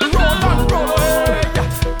roll, roll and roll. Hey,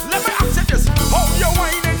 let me ask you this: how you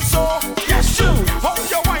whining so? Yes, you. How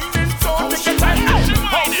you whining so? Take your time.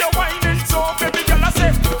 How you whining so, baby girl? I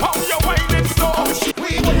say, how you whining so?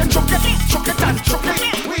 We when you chuck it and chuck it.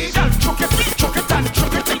 We girl chuck it and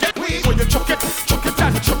chuck it. Take it. We when you chuck it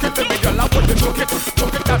and chuck it, baby girl. I want you chuck it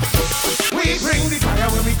and. We bring the fire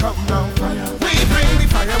when we come down. We bring the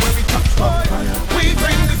fire when we touch down. We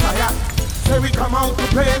bring the fire. Say we come out to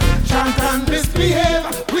play, chant and misbehave.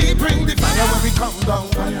 We bring the fire when we come down.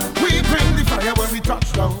 We bring the fire when we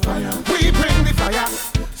touch down. We bring the fire.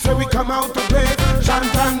 Say we come out to play,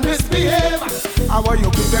 chant and misbehave. How are you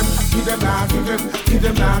give them now, give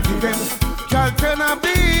them now, give them. Girl, turn a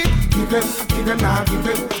beat. Give them now, give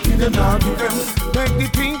them now, give them. Make the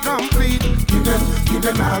thing complete. Give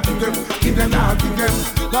them now, give them now, give them.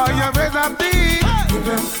 Now you raise a beat.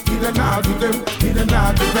 Give them now, give them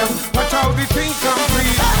now, give them. Watch how the thing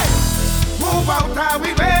complete. Move out how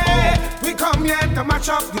we way. We come here to match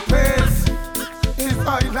up the place. It's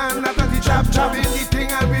oil and after the chop in the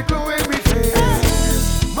thing and we blow it we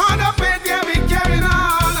face. Man up in there we carrying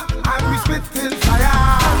on and we spitting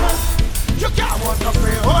fire. You can't want to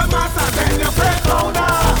pray old master then you pray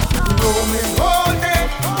louder. Roaming all day,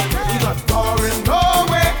 we not boring no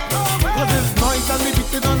way. Cause it's noise and we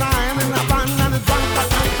beat it on the iron in a band and it's bang.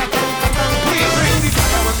 We bring the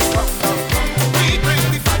fire when we come down. We bring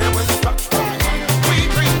the fire when we touch down. We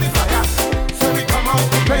bring the fire, so we come out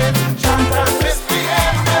to play, chant and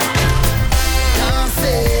misbehave.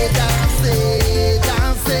 Dansez, dansez,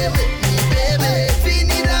 dansez with me, baby.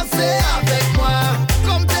 Fini danser avec moi.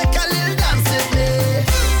 Comme t'es calé, danse with me.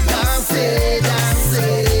 Dansez,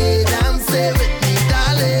 dansez, dansez with me,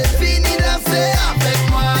 darling. Fini danser avec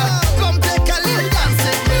moi. Comme t'es calé, danse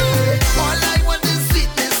with me. All I want is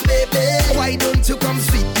sweetness, baby. Why don't you come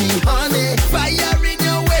sweet me, honey? Fire in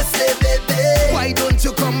your waist, baby. Why don't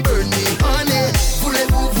you come burn me, honey?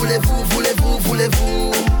 Voulez-vous, voulez-vous, voulez-vous,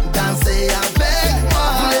 voulez-vous danser avec moi?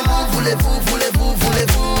 Voulez-vous, voulez-vous, voulez-vous,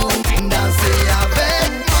 voulez-vous danser avec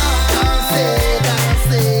moi? Dansez,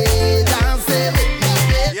 dansez, dansez with me,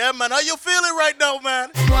 baby. Yeah, man, how you feeling right now, man?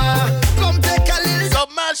 Comme t'es calé, What's up,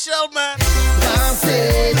 Marshall, man?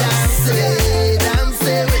 dansez, dansez,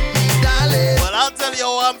 dansez with me, darling. Well, I'll tell you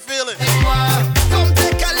how I'm feeling. Comme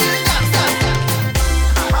t'es calé, danse, danse.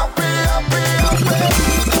 Happy, happy, happy.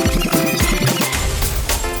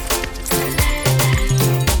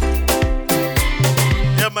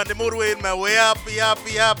 Yeah, man, the mood we're in, man. We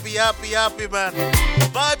happy, man.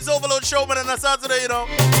 Vibes Overload show, man, on a Saturday, you know.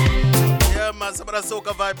 Yeah, man, some of that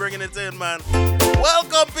soca vibe bringing it in, man.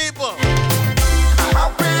 Welcome, people.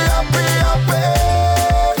 Happy, happy, happy.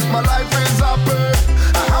 My life is happy.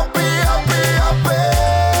 Happy, happy, happy.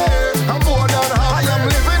 I'm more than happy. I am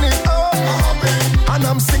living it up. And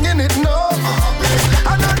I'm singing it now.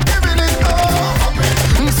 And I'm giving it up.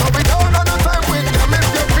 So we don't have no time with them if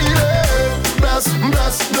you feel it. Bless,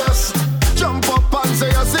 bless, bless. Jump up and say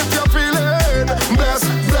as if you're feeling bless,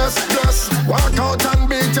 bless, bless. Walk out and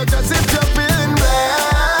beat your chest if you're feeling blessed.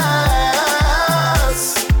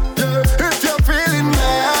 Yeah, if you're feeling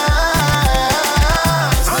blessed.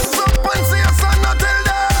 Hands up and say yes and not tell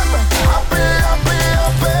them.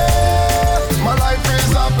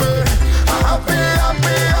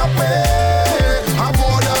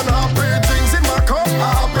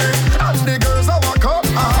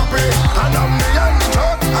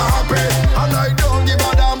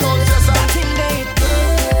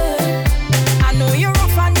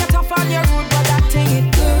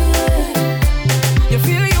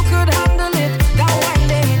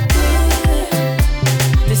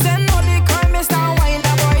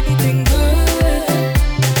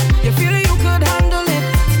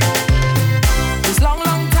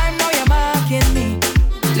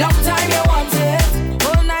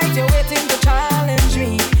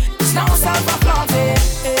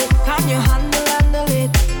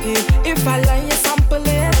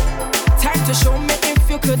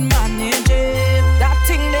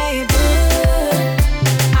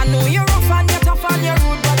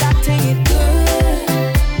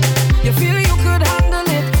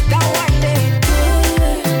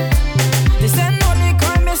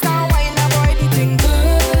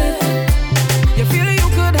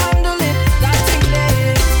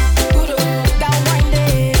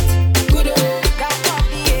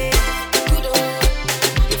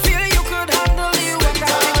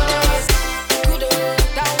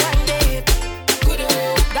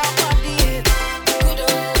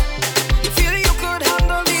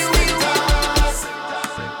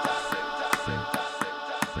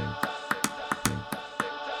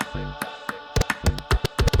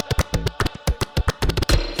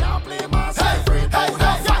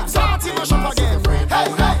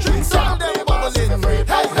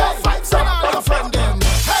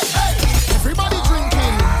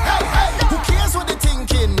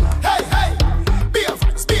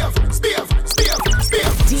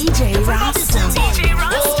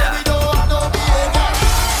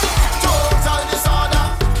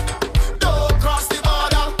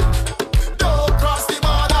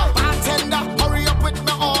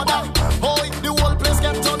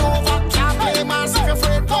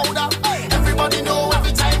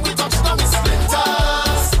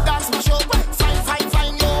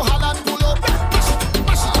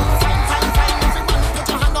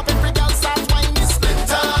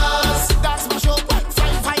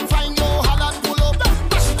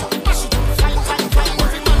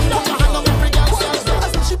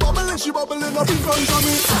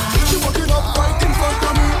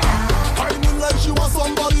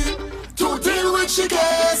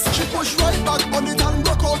 back on it and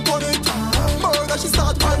rock out on it. Murder, she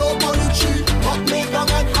start pile up on it. She rock me down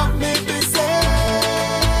and have me busy.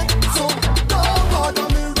 So don't bother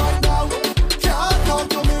me right now. Can't talk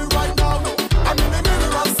to me right now. I'm in the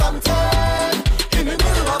middle of something. In the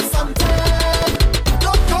middle of something.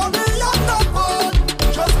 Don't call me on the phone.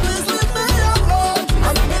 Just please leave me alone.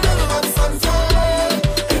 I'm in the middle of something.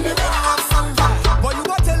 In the middle of something. What you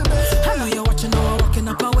gonna tell me? I know you're watching, now walking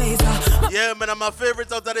up my ways. Yeah, man, I'm my favorite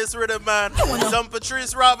out of this rhythm, man. Some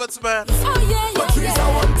Patrice Roberts, man. Oh yeah, Patrice, I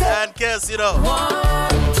want that. And Cass, you know.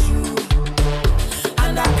 Want you,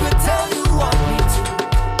 and I could tell you want me to.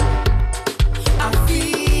 I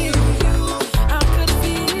feel you, I could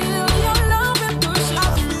feel your love and push. I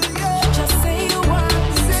feel you. Just say you want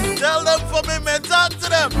me. Tell them for me, man. Talk to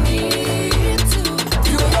them. Need to.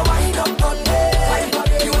 You your wind up on me.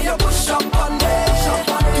 You your push up on me.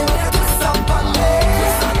 You your twist up on me.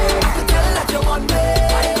 I could tell that you want me.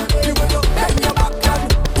 You will bend your back and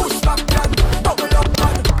push back and bubble up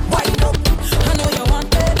and wind up. I know you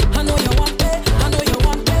want it. I know you want it. I know you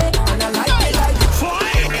want it. And I like it like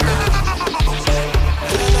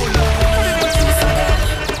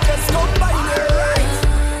just come by me.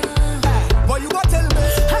 What you gonna tell me?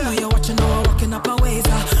 I know you're watching, now walking up my ways.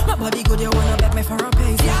 My body good, you wanna bet me for a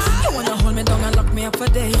pace. You wanna hold me down and lock me up for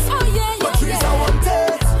days. Oh yeah, yeah, Patrice, I want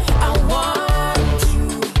it. I want you,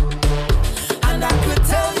 and I could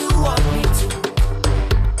tell you want me to.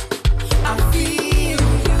 I feel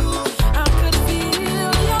you, I could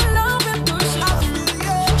feel your love and push. I feel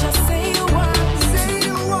you. Just say you want me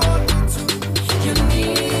to. You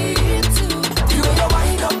need to. You your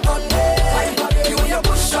wind up on me. You your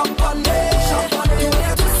push up on me. You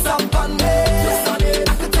your twist up on me. I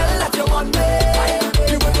could tell that you want me.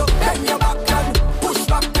 You will bend your back and push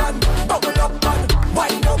back and bubble up and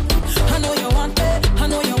wind up. I know you want it. I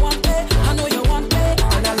know you want it. I know you want it.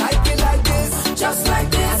 And I like it like this, just like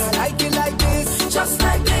this. And I like it like this, just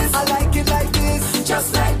like this. I like it like this,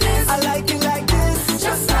 just like this. I like it like this,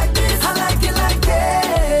 just like this. I like it like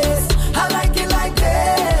this. I like it like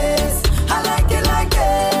this. I like it like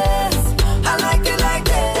this. I like it like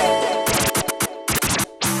this.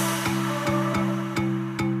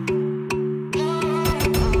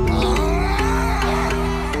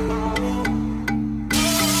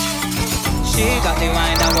 She got the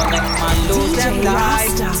wine that will make man lose them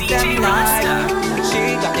life, them life. She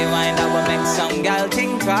got the wine that will make some gal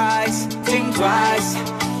think twice, think twice.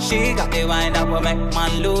 She got the wine that will make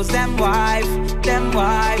man lose them wife, them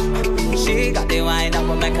wife. She got the wine that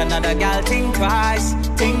will make another gal think twice,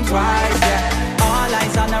 yeah. All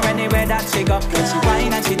eyes on her anywhere that she go. When she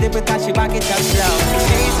whine and she dip it and she back it up slow.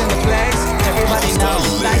 She's in the place, everybody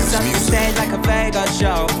knows. Lights up the stage like a Vegas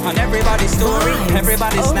show. On everybody's story,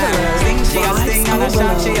 everybody's snap. Sting she a sting and a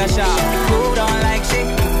shot she a shot. Who don't like she?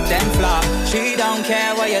 Then flop. She don't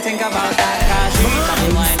care what you think about that. Cause she got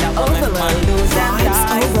the wine that will make man lose them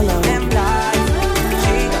life, them life.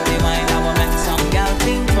 She got the wine that will make some gal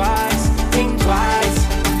think twice, think twice.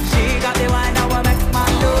 She got the wine that will make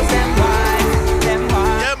man lose them wife, them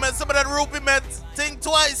wife. Yeah, man, some of that rupee, man, think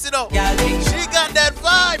twice, you know. Gal think She got that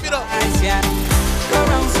vibe, you know. twice, yeah. Go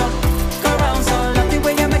round so, love the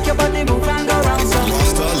way you make your body move and go round so.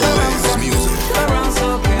 Rasta lives music. Go round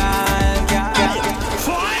so, girl, girl.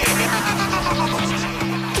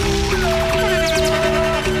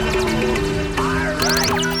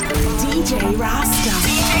 DJ Rasta.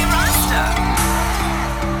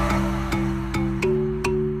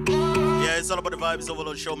 Yeah, it's all about the Vibes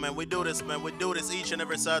Overload show, man. We do this, man. We do this each and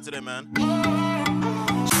every Saturday, man.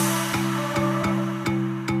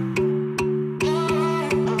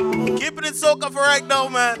 Keeping it soca for right now,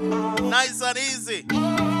 man. Nice and easy.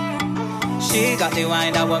 She got the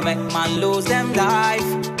wine that will make man lose them life,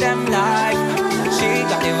 them life. She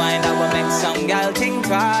got the wine that will make some gal think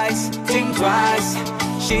twice, think twice.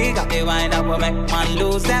 She got the wine that will make man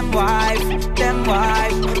lose them wife, them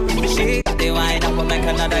wife. She got the wine that will make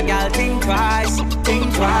another gal think twice,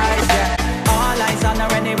 yeah. All eyes on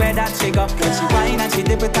her anywhere that she go. When she whine and she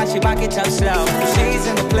dip it and she back it up slow. She's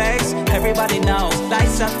in the place, everybody knows.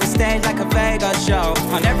 Lights up the stage like a Vegas show.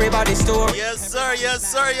 On everybody's story. Yes, sir, yes,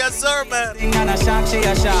 sir, yes, sir, man. And a shot, she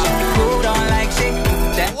a shot. Who don't like she?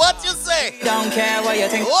 Then What you say? don't care what you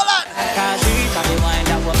think. Hold on. Cause she got the wine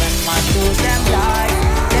that will make man lose them life,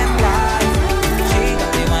 them life. She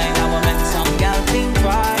got the wine that will make some gal think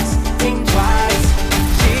twice, think twice.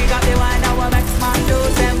 She got the wine that will make man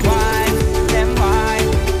lose them wife, them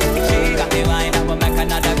wife. She got the wine that will make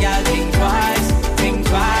another gal think twice,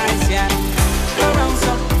 yeah. Go round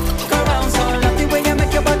so, love the way you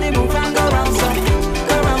make your body move and go round so, girl,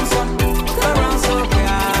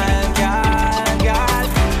 girl.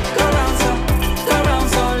 Go round so.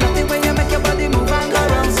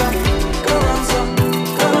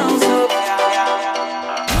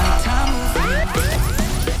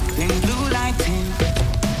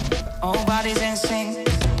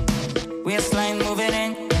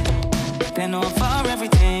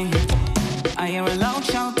 I hear a loud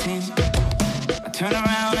shouting. I turn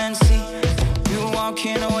around and see you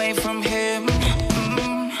walking away from him.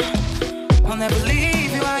 I'll never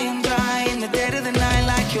leave you, I am dry in the dead of the night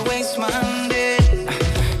like you waste Monday.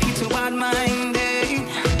 He too bad-minded,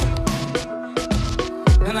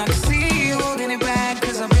 and I can see you holding it back,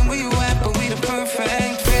 cause I've been where you at, but we the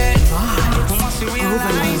perfect fit. And once you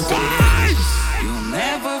realize it, you'll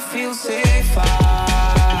never feel safer.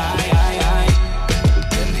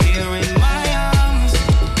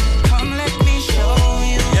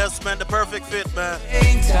 Man, the perfect fit, man.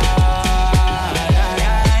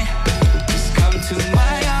 Just come to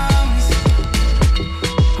my arms.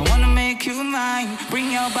 I wanna make you mine.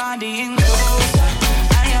 Bring your body in closer.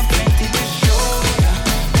 I have plenty to show ya.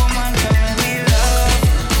 Woman, come let me love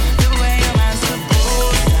the way a man's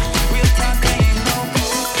supposed to. Real talk, I ain't no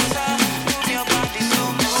poser. Move your body slow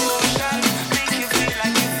motion. Make you feel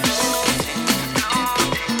like you're floating.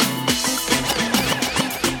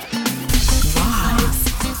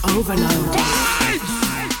 Ovaload.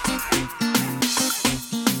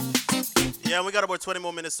 Yeah, we got about 20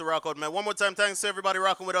 more minutes to rock out, man. One more time, thanks to everybody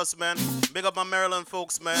rocking with us, man. Big up my Maryland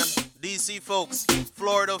folks, man. DC folks,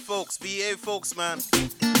 Florida folks, VA folks, man.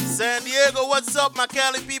 San Diego, what's up, my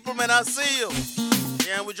Cali people, man? I see you.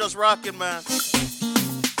 Yeah, we just rocking, man.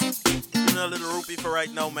 Giving a little rupee for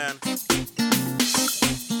right now, man.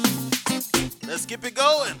 Let's keep it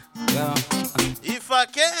going. Yeah. If I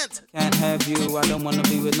can't have you, I don't wanna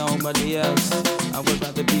be with nobody else. I would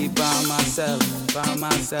rather be by myself, by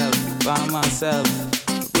myself, by myself.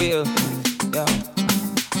 Real, yeah.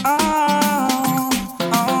 Oh,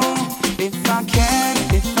 if I can't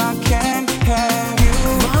have you,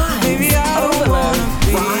 baby, I don't wanna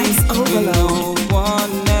be with no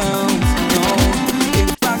one else. No,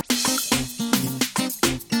 if I,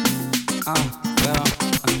 yeah.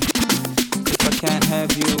 If I can't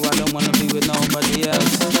have you, I don't wanna be with nobody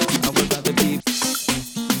else. I would rather be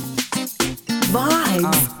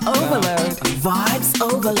Vibes Overload. Vibes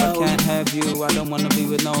Overload. If I can't have you, I don't wanna be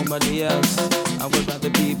with nobody else. I would rather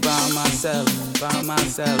be by myself, by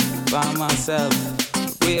myself, by myself.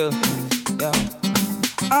 Real, yeah.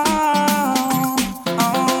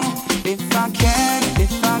 If I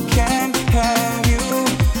can't have you,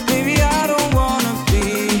 baby, I don't wanna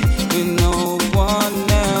be with no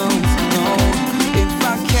one else. No, if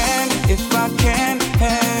I can't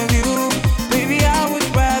have you, baby, I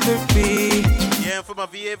would rather be. Yeah, for my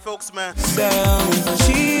VA folks, man.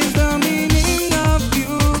 She's the meaning of you.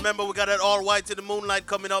 Remember, we got that all white to the moonlight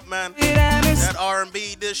coming up, man. That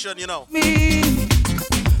R&B edition, you know.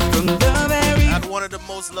 From the very at one of the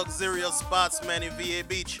most luxurious spots, man, in VA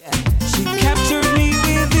Beach. She captured me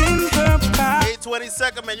within her power.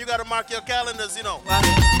 8/22, man, you gotta mark your calendars, you know.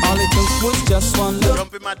 All it took was just one look.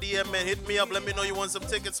 Jump in my DM, man, hit me up, let me know you want some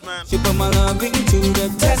tickets, man. She put my love into the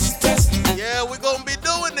test. Yeah, we gonna be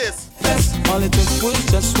doing this. All it took was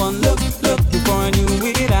just one look before I knew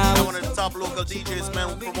it out. I'm one of the top local DJs,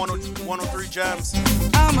 man, from 103 Jams.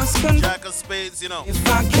 I must Jack of Spades, you know. If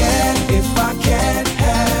I can't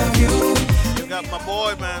have you, you got my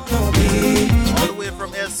boy, man, all the way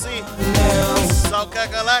from SC, South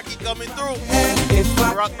Kakalaki coming through.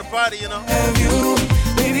 Rock the party, you know. Have you,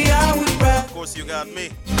 baby, I would rather. Of course, you got me.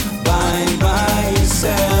 By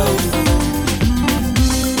yourself.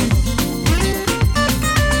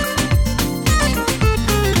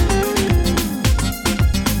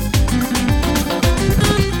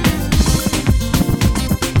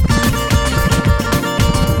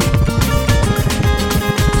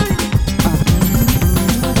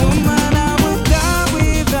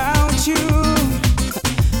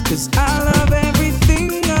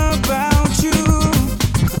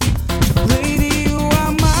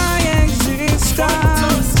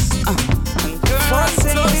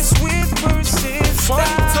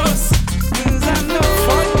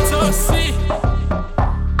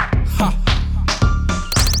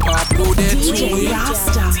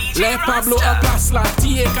 Pablo a place là,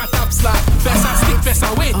 tiye ka taps là. Fais ça stick, fais ça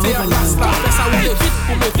wait, t'es à place là. Fais ça roule vite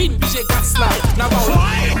pour me vine, puis j'ai gas là. N'a pas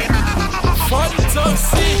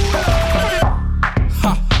fantasy.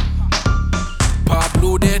 Ha.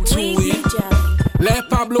 Pablo de Tui. Les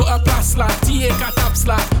Pablo a place là, tiye ka taps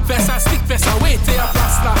là. Fais ça stick, fais ça wait, t'es à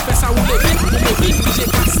place là. Fais ça roule vite pour me vine, puis j'ai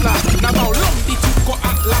gas là. N'a pas long dit tout ko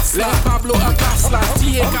atlas là. Les Pablo a place là,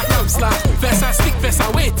 tiye ka taps là. Fais ça stick, fais ça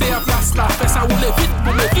wait, t'es à place là. Fais ça roule vite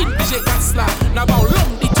pour me vine, puis j'ai gas là. N'a pas long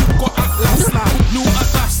dit tout ko atlas là. Nous a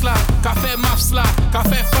class là, café maps là.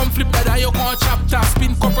 Café from flip là, yo kon chapter.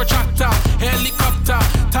 Spin copper tractor, helicopter.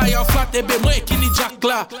 Tire flat, ebe moi qui ni jack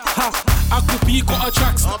là. Ha, a coupi ko a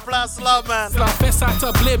tracks. On place là, man. Fais ça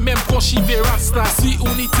te blé même quand j'y vais Rasta. Si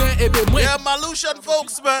on y tient, eh ben moi. Yeah, Malusian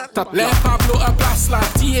folks, man. Les Pablo en place là,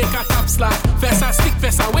 tiens qu'à taps là. Fais ça stick,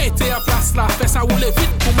 fais ça ouais, t'es en place là. Fais ça rouler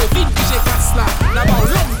vite pour me vite, j'ai casse là. Là-bas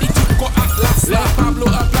l'homme dit tout qu'on atlas. Les Pablo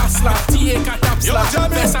en place là, tiens qu'à taps là.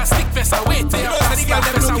 Fais ça stick, fais ça ouais, t'es en place là.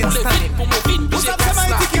 Fais ça rouler vite pour me vite, j'ai casse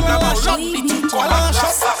là. Là-bas l'homme dit tout qu'on atlas.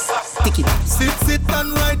 Sit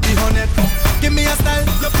and ride the honey. Give me a style,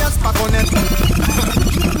 you just pack on it.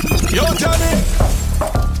 Yo, Johnny,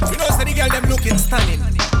 you know, say the girl them looking stunning.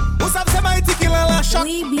 Who's up, say my ticky la la shot?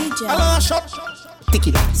 A la shot.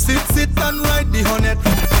 Sit and ride the honey.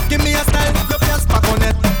 Give me a style, you just pack on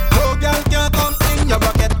it. No girl can come in your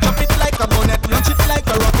rocket. Chop it like a bonnet, launch it like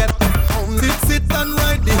a rocket. Sit and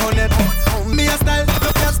ride the honey. Me a style,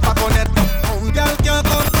 you just pack on it. Girl can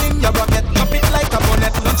come in your rocket. Chop it like a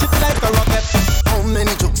bonnet, launch it like a rocket. How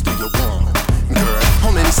many jokes do you want, girl?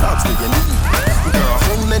 How many stops do you need, girl?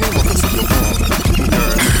 How many walkers do you want,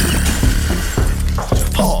 girl?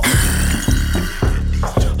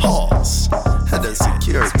 Horse, head of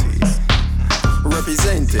security,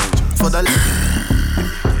 representing for the.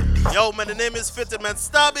 Yo, man, the name is fitted, man.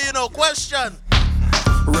 Stop it, you know. Question.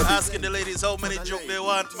 Asking the ladies how many jokes they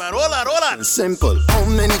want, man. Hold on. Simple. How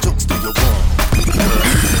many jokes do you want, girl?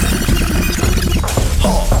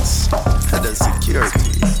 Horse, head of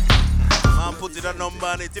security. Man, put it a number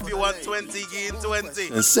on it. If you want 20, give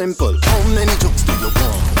 20. Simple. How many jokes do you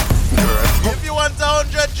want, girl? If you want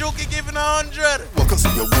 100, Juki giving 100. What else do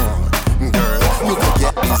you want, girl? You can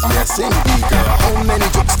get this, yes indeed, girl. How many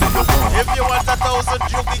jokes do you want? If you want 1,000,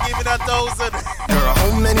 Juki giving 1,000. Girl,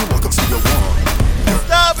 how many walk-ups do you want?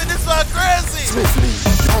 Stop it, this one crazy. Swiftly,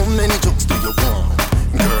 how many jokes do you want,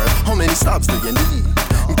 girl? How many stops do you need,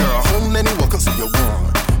 girl? How many walk-ups do you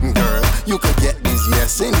want, girl? You can get this,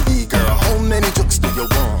 yes indeed, girl. How many jokes do you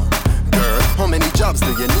want, girl? How many jobs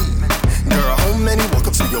do you need, girl? How many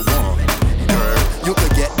walk-ups do you want, girl? You can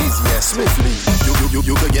get this, yes swiftly.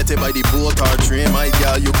 You could get it by the boat or train, my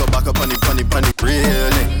girl. You could back up on the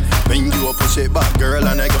railing. When you a push it back, girl,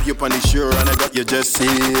 and I got you on the shore, and I got you just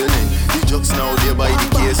sailing. The jokes now there by the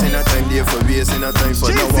case, in a time there for waste, in a time for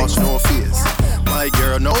no wash, no face. My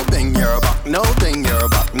girl, no bang your back, no bang your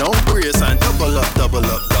back, no brace, and double up, double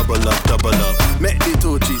up, double up, double up. Make the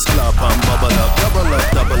two cheeks clap and bubble up, double up,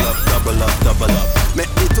 double up, double up, double up.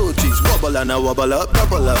 Make the two cheeks wobble and a wobble up,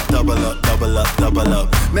 double up, double up, double up, double up.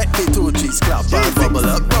 Make the two cheeks clap and bubble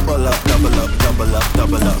up, double up, double up, double up,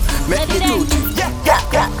 double up. Make the two cheeks, yeah.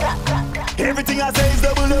 Everything I say is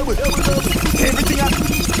double. Everything I.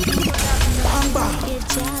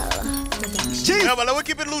 Yeah, but let me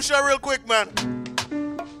keep it loose real quick, man.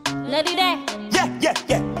 Let it there.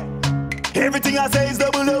 Yeah. Everything I say is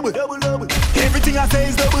double. Everything I say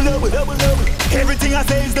is double. Everything I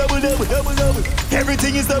say is double.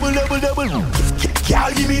 Everything is double.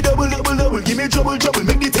 Girl, give me double. Give me trouble.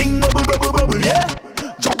 Make the thing bubble, yeah.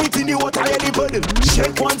 Drop it in the water, yeah, the puddle.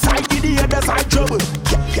 Shake one side, give the other side trouble.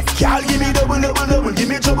 Girl, give me double. Give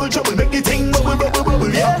me trouble. Make the thing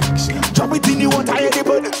bubble, yeah. Drop it in the water, yeah, the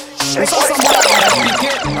puddle. Shake one side.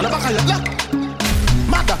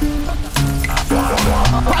 Mada.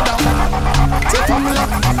 C'est comme là.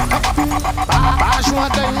 Pas jouer à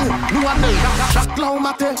nous à deux. Chaque là au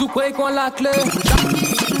matin. Tu crois qu'on la clé?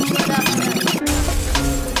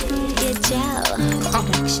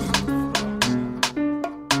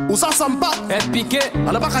 Où ça s'en bat? Être piqué.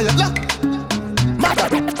 À la bacaille là. Mada.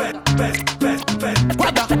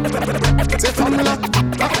 Guada. C'est comme là.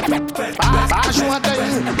 Pas jouer à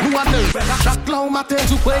nous à deux. Chaque là au matin.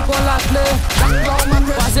 Tu crois qu'on la clé? Chaque là au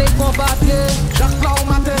matin. Passez qu'on papier. Chaque là au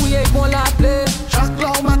matin. Fouillez qu'on la clé. Chaque là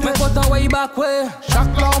au matin. Mais pourtant ouais back ouais.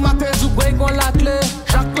 Chaque là au matin. Tu crois qu'on la clé?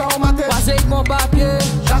 Chaque là au matin. Passez qu'on papier.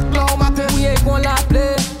 Chaque là au matin. Fouillez qu'on la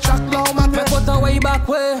clé. Chaque là au matin. Mais pourtant ouais back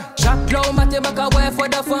ouais. Chaque là au matin m'a ouais for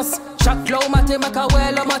défense. Chaque là au matin m'a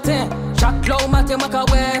ouais le matin. Chaque là au matin m'a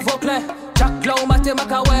ouais Vauclin. Chaque là au matin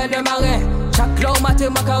m'a ouais le marin. Chaque là au matin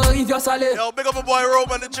m'a rivière salée. Yo, big up my boy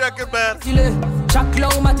Roman the checking, man. Chaque là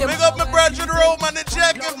au matin. Big up my brother Roman the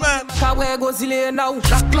checking, man. Kawe gozile now.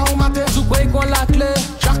 Chaque là au matin. Tu crois qu'on la clé?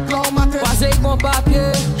 Chaque là au matin. Passez qu'on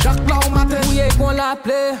papier. Chaque là au matin. Fouillez qu'on la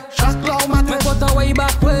plaît. Chaque là au matin. Mais pourtant ouais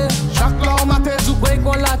back ouais. Chaque là au matin. Tu crois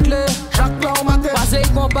qu'on la clé? Chaque là au matin. Passez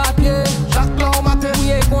qu'on papier. Chaque là au matin.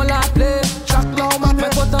 Fouillez qu'on la plaît. Chaque là au matin. Mais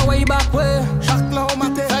pourtant ouais back ouais. Chaque là au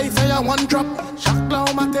matin. Fais one drop. Chaque là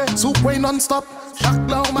au matin. Soupe non-stop. Chaque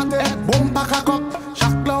là au matin. Bon pack à coq.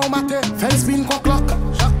 Chaque là au matin. Fais spin clock.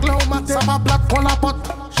 Chaque là au matin. Ça va plate qu'on la pote.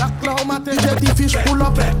 Chaque là au matin. J'ai des fiches pull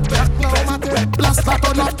up. Chaque là au matin. Place la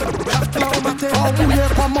tonne up. Chaque là au matin. Oh mouillé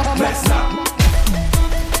comme moi.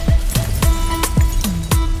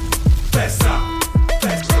 Fais ça.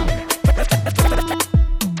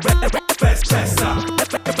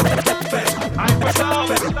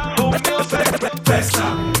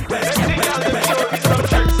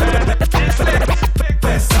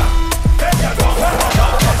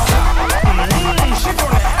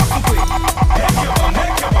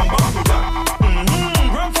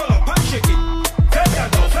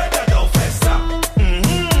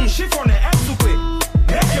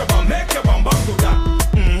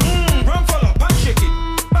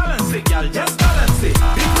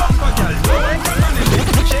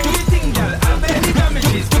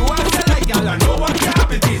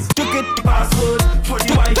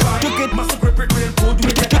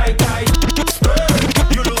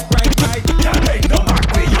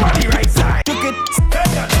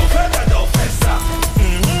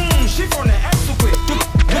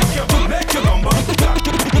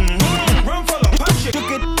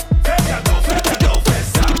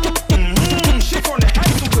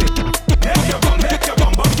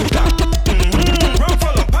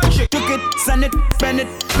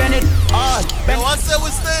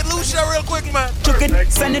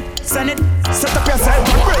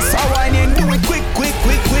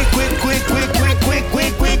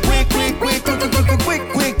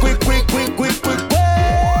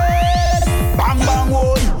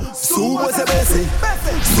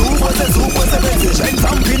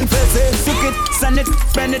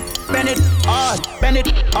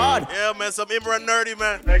 Some Imran nerdy,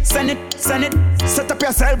 man. Send it, set up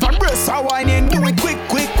yourself and brace a whining. Do it quick.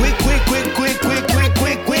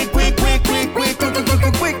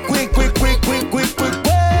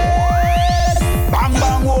 Bang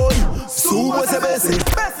bang boy. Soup was a basic.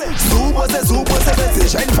 Soup was a basic.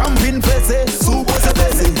 Shine from pin face. Soup was a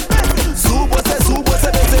basic. Soup was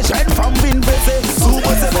a basic. Shine from pin face. Soup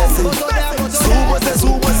was a basic. Soup was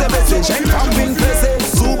a basic. Shine from pin face.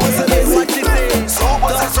 Soup was a basic. Soup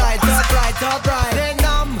was a basic. Top right, they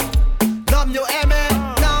numb you aimé,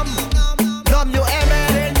 numb you aimé,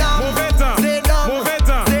 they numb, they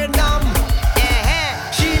numb,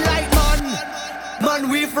 she like man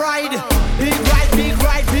we fried, big ride,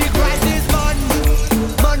 this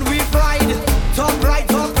man we fried, top right,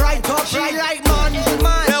 she like man.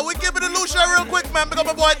 Yeah, we give it a Lucia real quick, man, because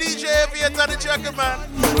my boy DJ Aviator the checker, man.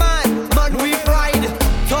 Man we fried,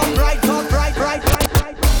 top right.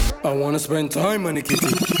 I wanna spend time on the kitty.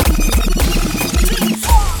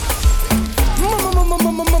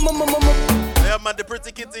 Yeah, man, the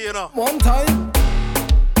pretty kitty, you know. One time,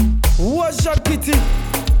 what's your kitty?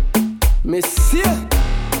 Monsieur,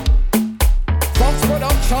 Fox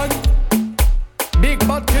Production, Big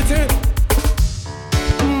Bad Kitty.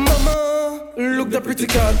 Mama, look the pretty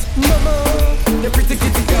cat. Mama, the pretty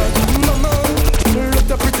kitty cat. Mama, look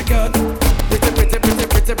the pretty cat. Pretty cat.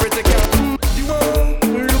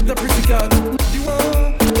 Look the pretty cat.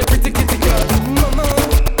 The pretty kitty cat. Mama,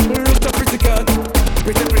 look the pretty cat.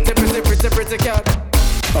 Pretty cat.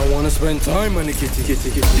 I wanna spend time on the kitty.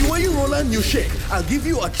 The way you roll and you shake, I'll give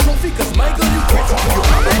you a trophy, cause my girl you quit. You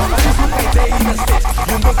have a man who's right there in the state.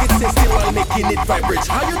 You make it say still while making it vibrate.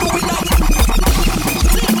 How you doing that?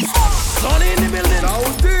 Sonny in the building.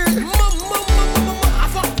 Out there.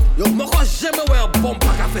 Yo, moi jamais ouais un bon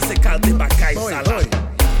pack à faire ses cartes de bagaille salade.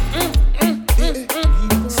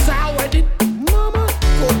 Sourdy. Mama,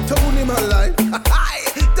 go down in my life.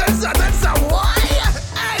 That's a why.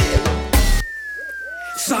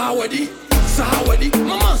 Sawadee,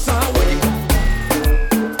 mama Sawadee,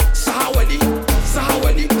 Sawadee,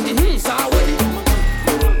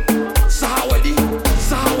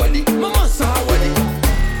 mama Sawadee,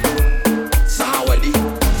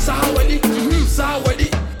 Sawadee.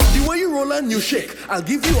 The way you roll and you shake, I'll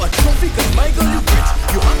give you a trophy, cause my girl you quit.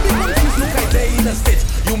 You have me confused, look right there in a state.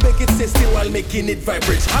 You make it say still while making it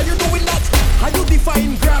vibrate. How you doing that? How you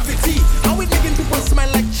define gravity? How it making people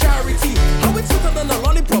smile like charity? How it's sweeter than a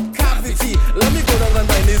lollipop cavity? Let me go down and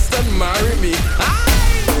dine this and marry me.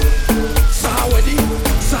 Sawadee,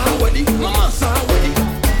 mama Sawadee,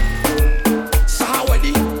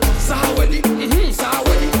 Sawadee,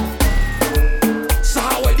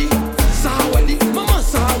 mama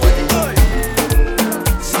Sawadee,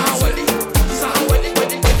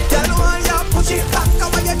 Tell me why you push it back,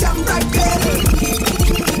 and when you jump right there.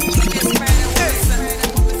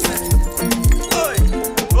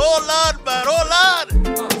 Oh Lord, man, oh Lord.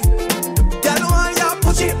 Tell me why you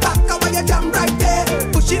push it back, and when you jump right there.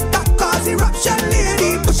 Push it back, cause eruption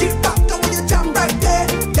lady. Push it back, and when you jump right there.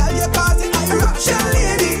 Tell you cause eruption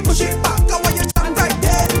lady. Push it back, and when you jump right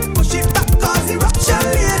there. Push it back, cause eruption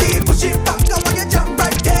lady. Push it back, and when you jump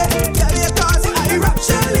right there. Tell you cause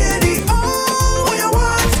eruption lady. Oh, what you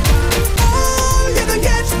want? Oh, you can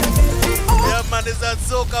get. Yeah, man, it's that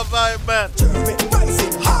soca vibe, man.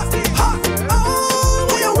 Rising hot. Oh,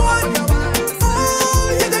 what you want? Oh,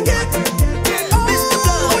 you can get.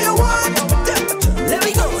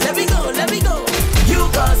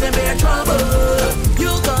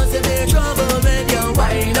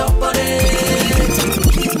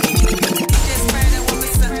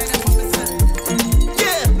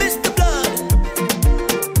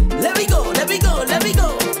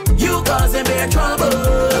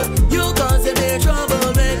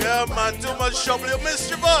 too much trouble, you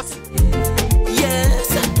mischievous.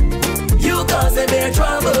 Yes, you cause a bit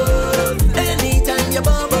trouble. Anytime you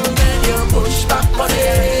bubble, then you push back on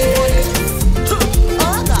it.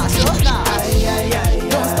 Oh gosh, oh gosh. Ay, ay, ay,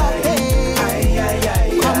 don't stop it. Ay, ay,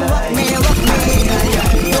 ay, come rock me, rock me. Ay, ay,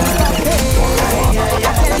 ay, don't stop it. Ay, ay,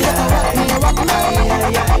 ay, tell you to rock me, rock me. Ay,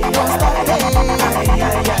 ay, ay, don't stop it. Ay,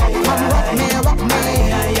 ay, ay, come rock me, rock me.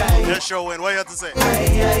 Ay, ay, ay. Yes, show in. What you have to say? Ay,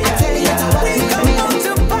 ay, ay, I tell you to rock me. We come out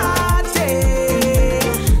to party.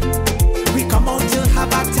 We come out to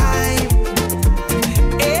have a time.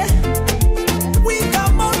 Eh? We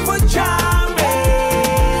come out for jamming.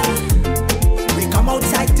 We come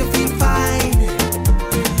outside to feel fine.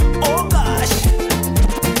 Oh gosh.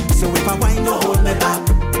 So if I whine, don't hold me back.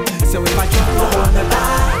 So if I drop, don't hold me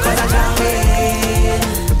back. Cause I jamming.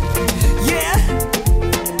 Yeah.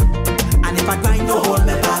 And if I grind, don't hold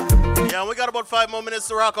me back. Yeah, we got about 5 more minutes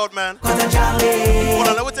to rock out, man. Cause I jamming. Hold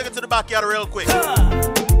on, let me take it to the backyard real quick.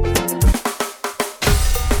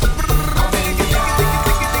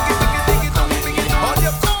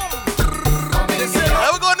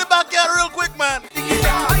 Let me go in the backyard real quick, man.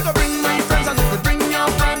 I go bring my friends and if we bring your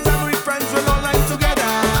friends and we friends will all line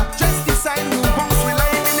together. Just decide who wants we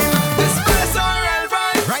living in this place or real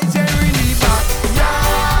vibe. Right here in the back.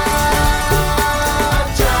 Yeah,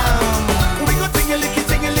 jam. We go ting-a-licky,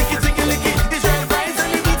 ting-a-licky, ting-a-licky. It's real vibes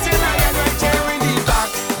and we beat it high right here in the back.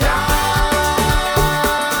 Yeah,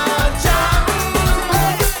 jam.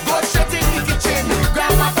 Go straight in the kitchen.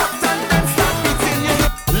 Grab my pot and then start beating you.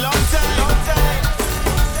 Long time, long time.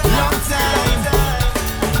 Long time,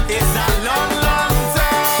 it's a long, long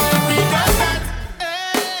time. We got that.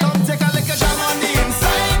 Come take a look at jam on the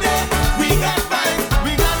inside. We got vibes,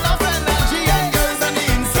 we got enough energy and girls on the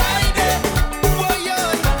inside. Boy, yo.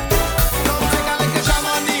 Come take a look at jam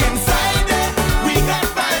on the inside. We got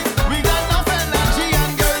vibes, we got enough energy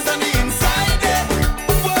and girls on the inside.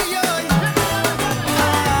 Boy, yo.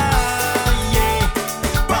 Yeah,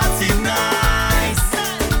 party nice.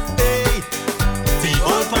 Hey. The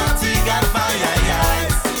old party got fire,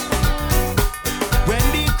 yes. When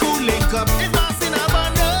the crew link up, it's us in a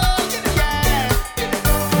bundle, yeah.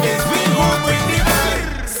 It's we who bring the vibe.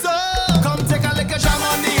 So, come take a look at jam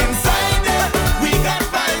on the inside. We got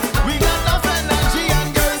vibes, we got enough energy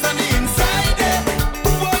and girls on the inside.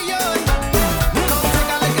 Boy, yo. Come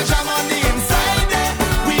take a look at jam on the inside.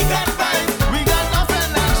 We got vibes, we got enough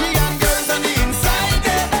energy and girls on the inside.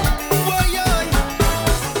 Boy, yo.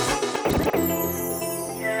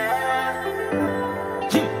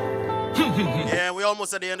 Yeah, we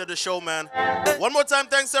almost at the end of the show, man. One more time,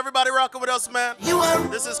 thanks to everybody rocking with us, man.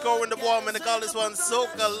 This is Corwin the Boy, man. They call this one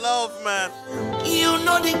Soca Love, man. You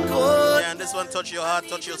know the code. Yeah, and this one touch your heart,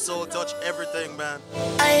 touch your soul, touch everything, man.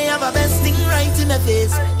 I have a best thing right in the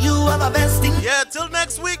face. You have a best thing. Yeah, till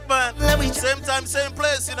next week, man. Same time, same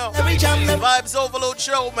place, you know. Every jam, Vibes Overload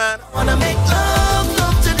Show, man. wanna make love,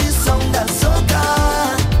 love to this song that's so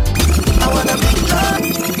good. I wanna make love.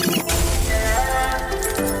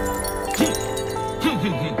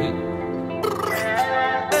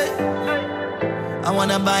 I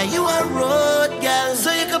wanna buy you a road, girl,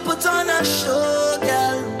 so you can put on a show,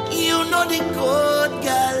 girl. You know the code,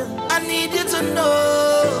 girl. I need you to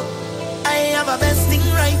know. I have a best thing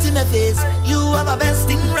right in the face. You have a best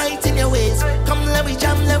thing right in your waist. Come, let me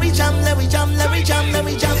jam, let me jam, let me jam, let me jam, let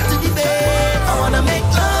me jam to the bass. I wanna make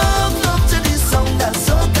love, love to this song that's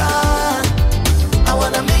so good. I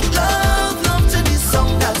wanna make love, love to this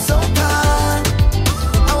song that's so good.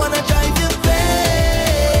 I wanna drive you crazy.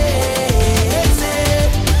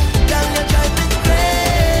 Girl, you drive me crazy.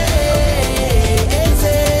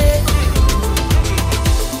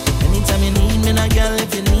 Anytime you need me, now, girl,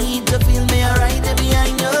 if you need to feel me, I ride there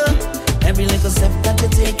behind you. Every little step that you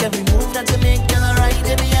take, every move that you make, girl, I ride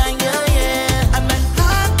there behind you, yeah. And my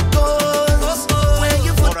heart goes where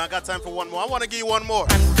you Hold on, I got time for one more. I want to give you one more.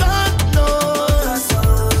 God knows.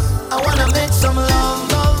 I wanna make some love,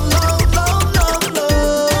 love, love, love, love,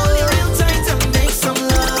 love. Hold you real tight and make some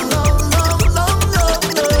love, love, love, love, love,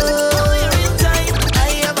 love. Hold you real tight. I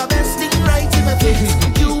have a best thing right in my face.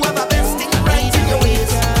 You have a best thing right in your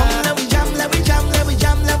waist. Come, let me jam, let me jam, let me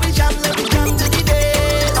jam, let me jam, let me jam to the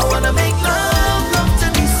day. I wanna make love, love to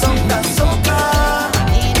this song that's so good.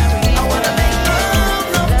 I wanna make love,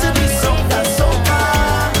 love to this song that's so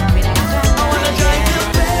good. I wanna drive you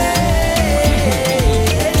crazy.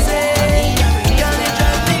 Girl, you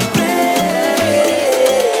drive me crazy.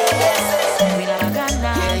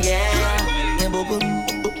 Yeah. Yeah, boo, boo,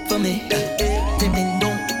 boo, for me. Tipping,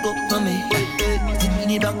 don't go for me.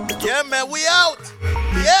 Yeah, man, we out.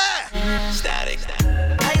 Yeah. Static.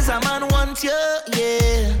 I as a man want you,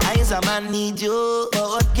 yeah. I as a man need you.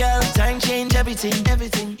 But girl, time change everything,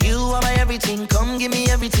 everything. You are my everything, come give me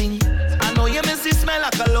everything. I know you miss the smell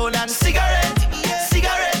of cologne and cigarette,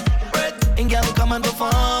 cigarette breath. And girl, come and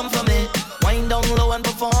perform for me. Wind down low and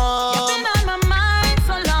perform. You've been on my mind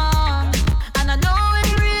so long, and I know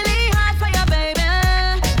it's really hard for you, baby.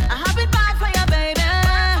 I have it bad for you, baby.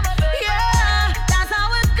 Yeah, that's how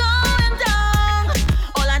it's going down.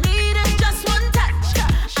 All I need is just one touch,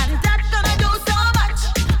 and that's gonna do so much.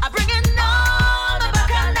 I bring it on the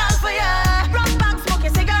back and down for you. Rock back,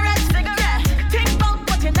 smoking cigarettes, yeah. Think about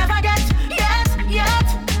what you never get, yet,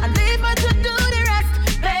 and leave me to do the rest,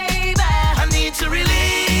 baby. I need to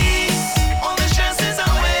release all the stresses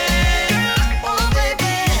away. Oh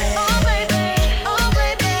baby, oh baby, oh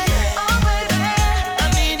baby, oh baby. I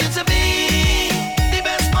need you to be the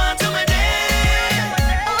best part of my day.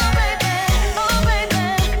 Oh baby,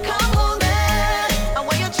 come hold me. And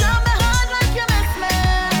when you jump me hard like you miss me,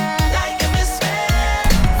 like you miss me.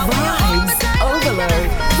 Vibes overload.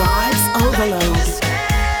 Vibes overload.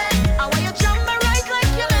 And when you jump me right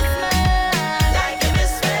like you miss me, like you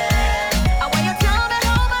miss me. And when you tell me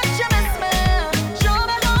how much you miss me, show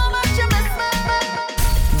me how much you miss me.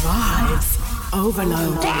 Vibes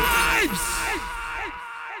overload.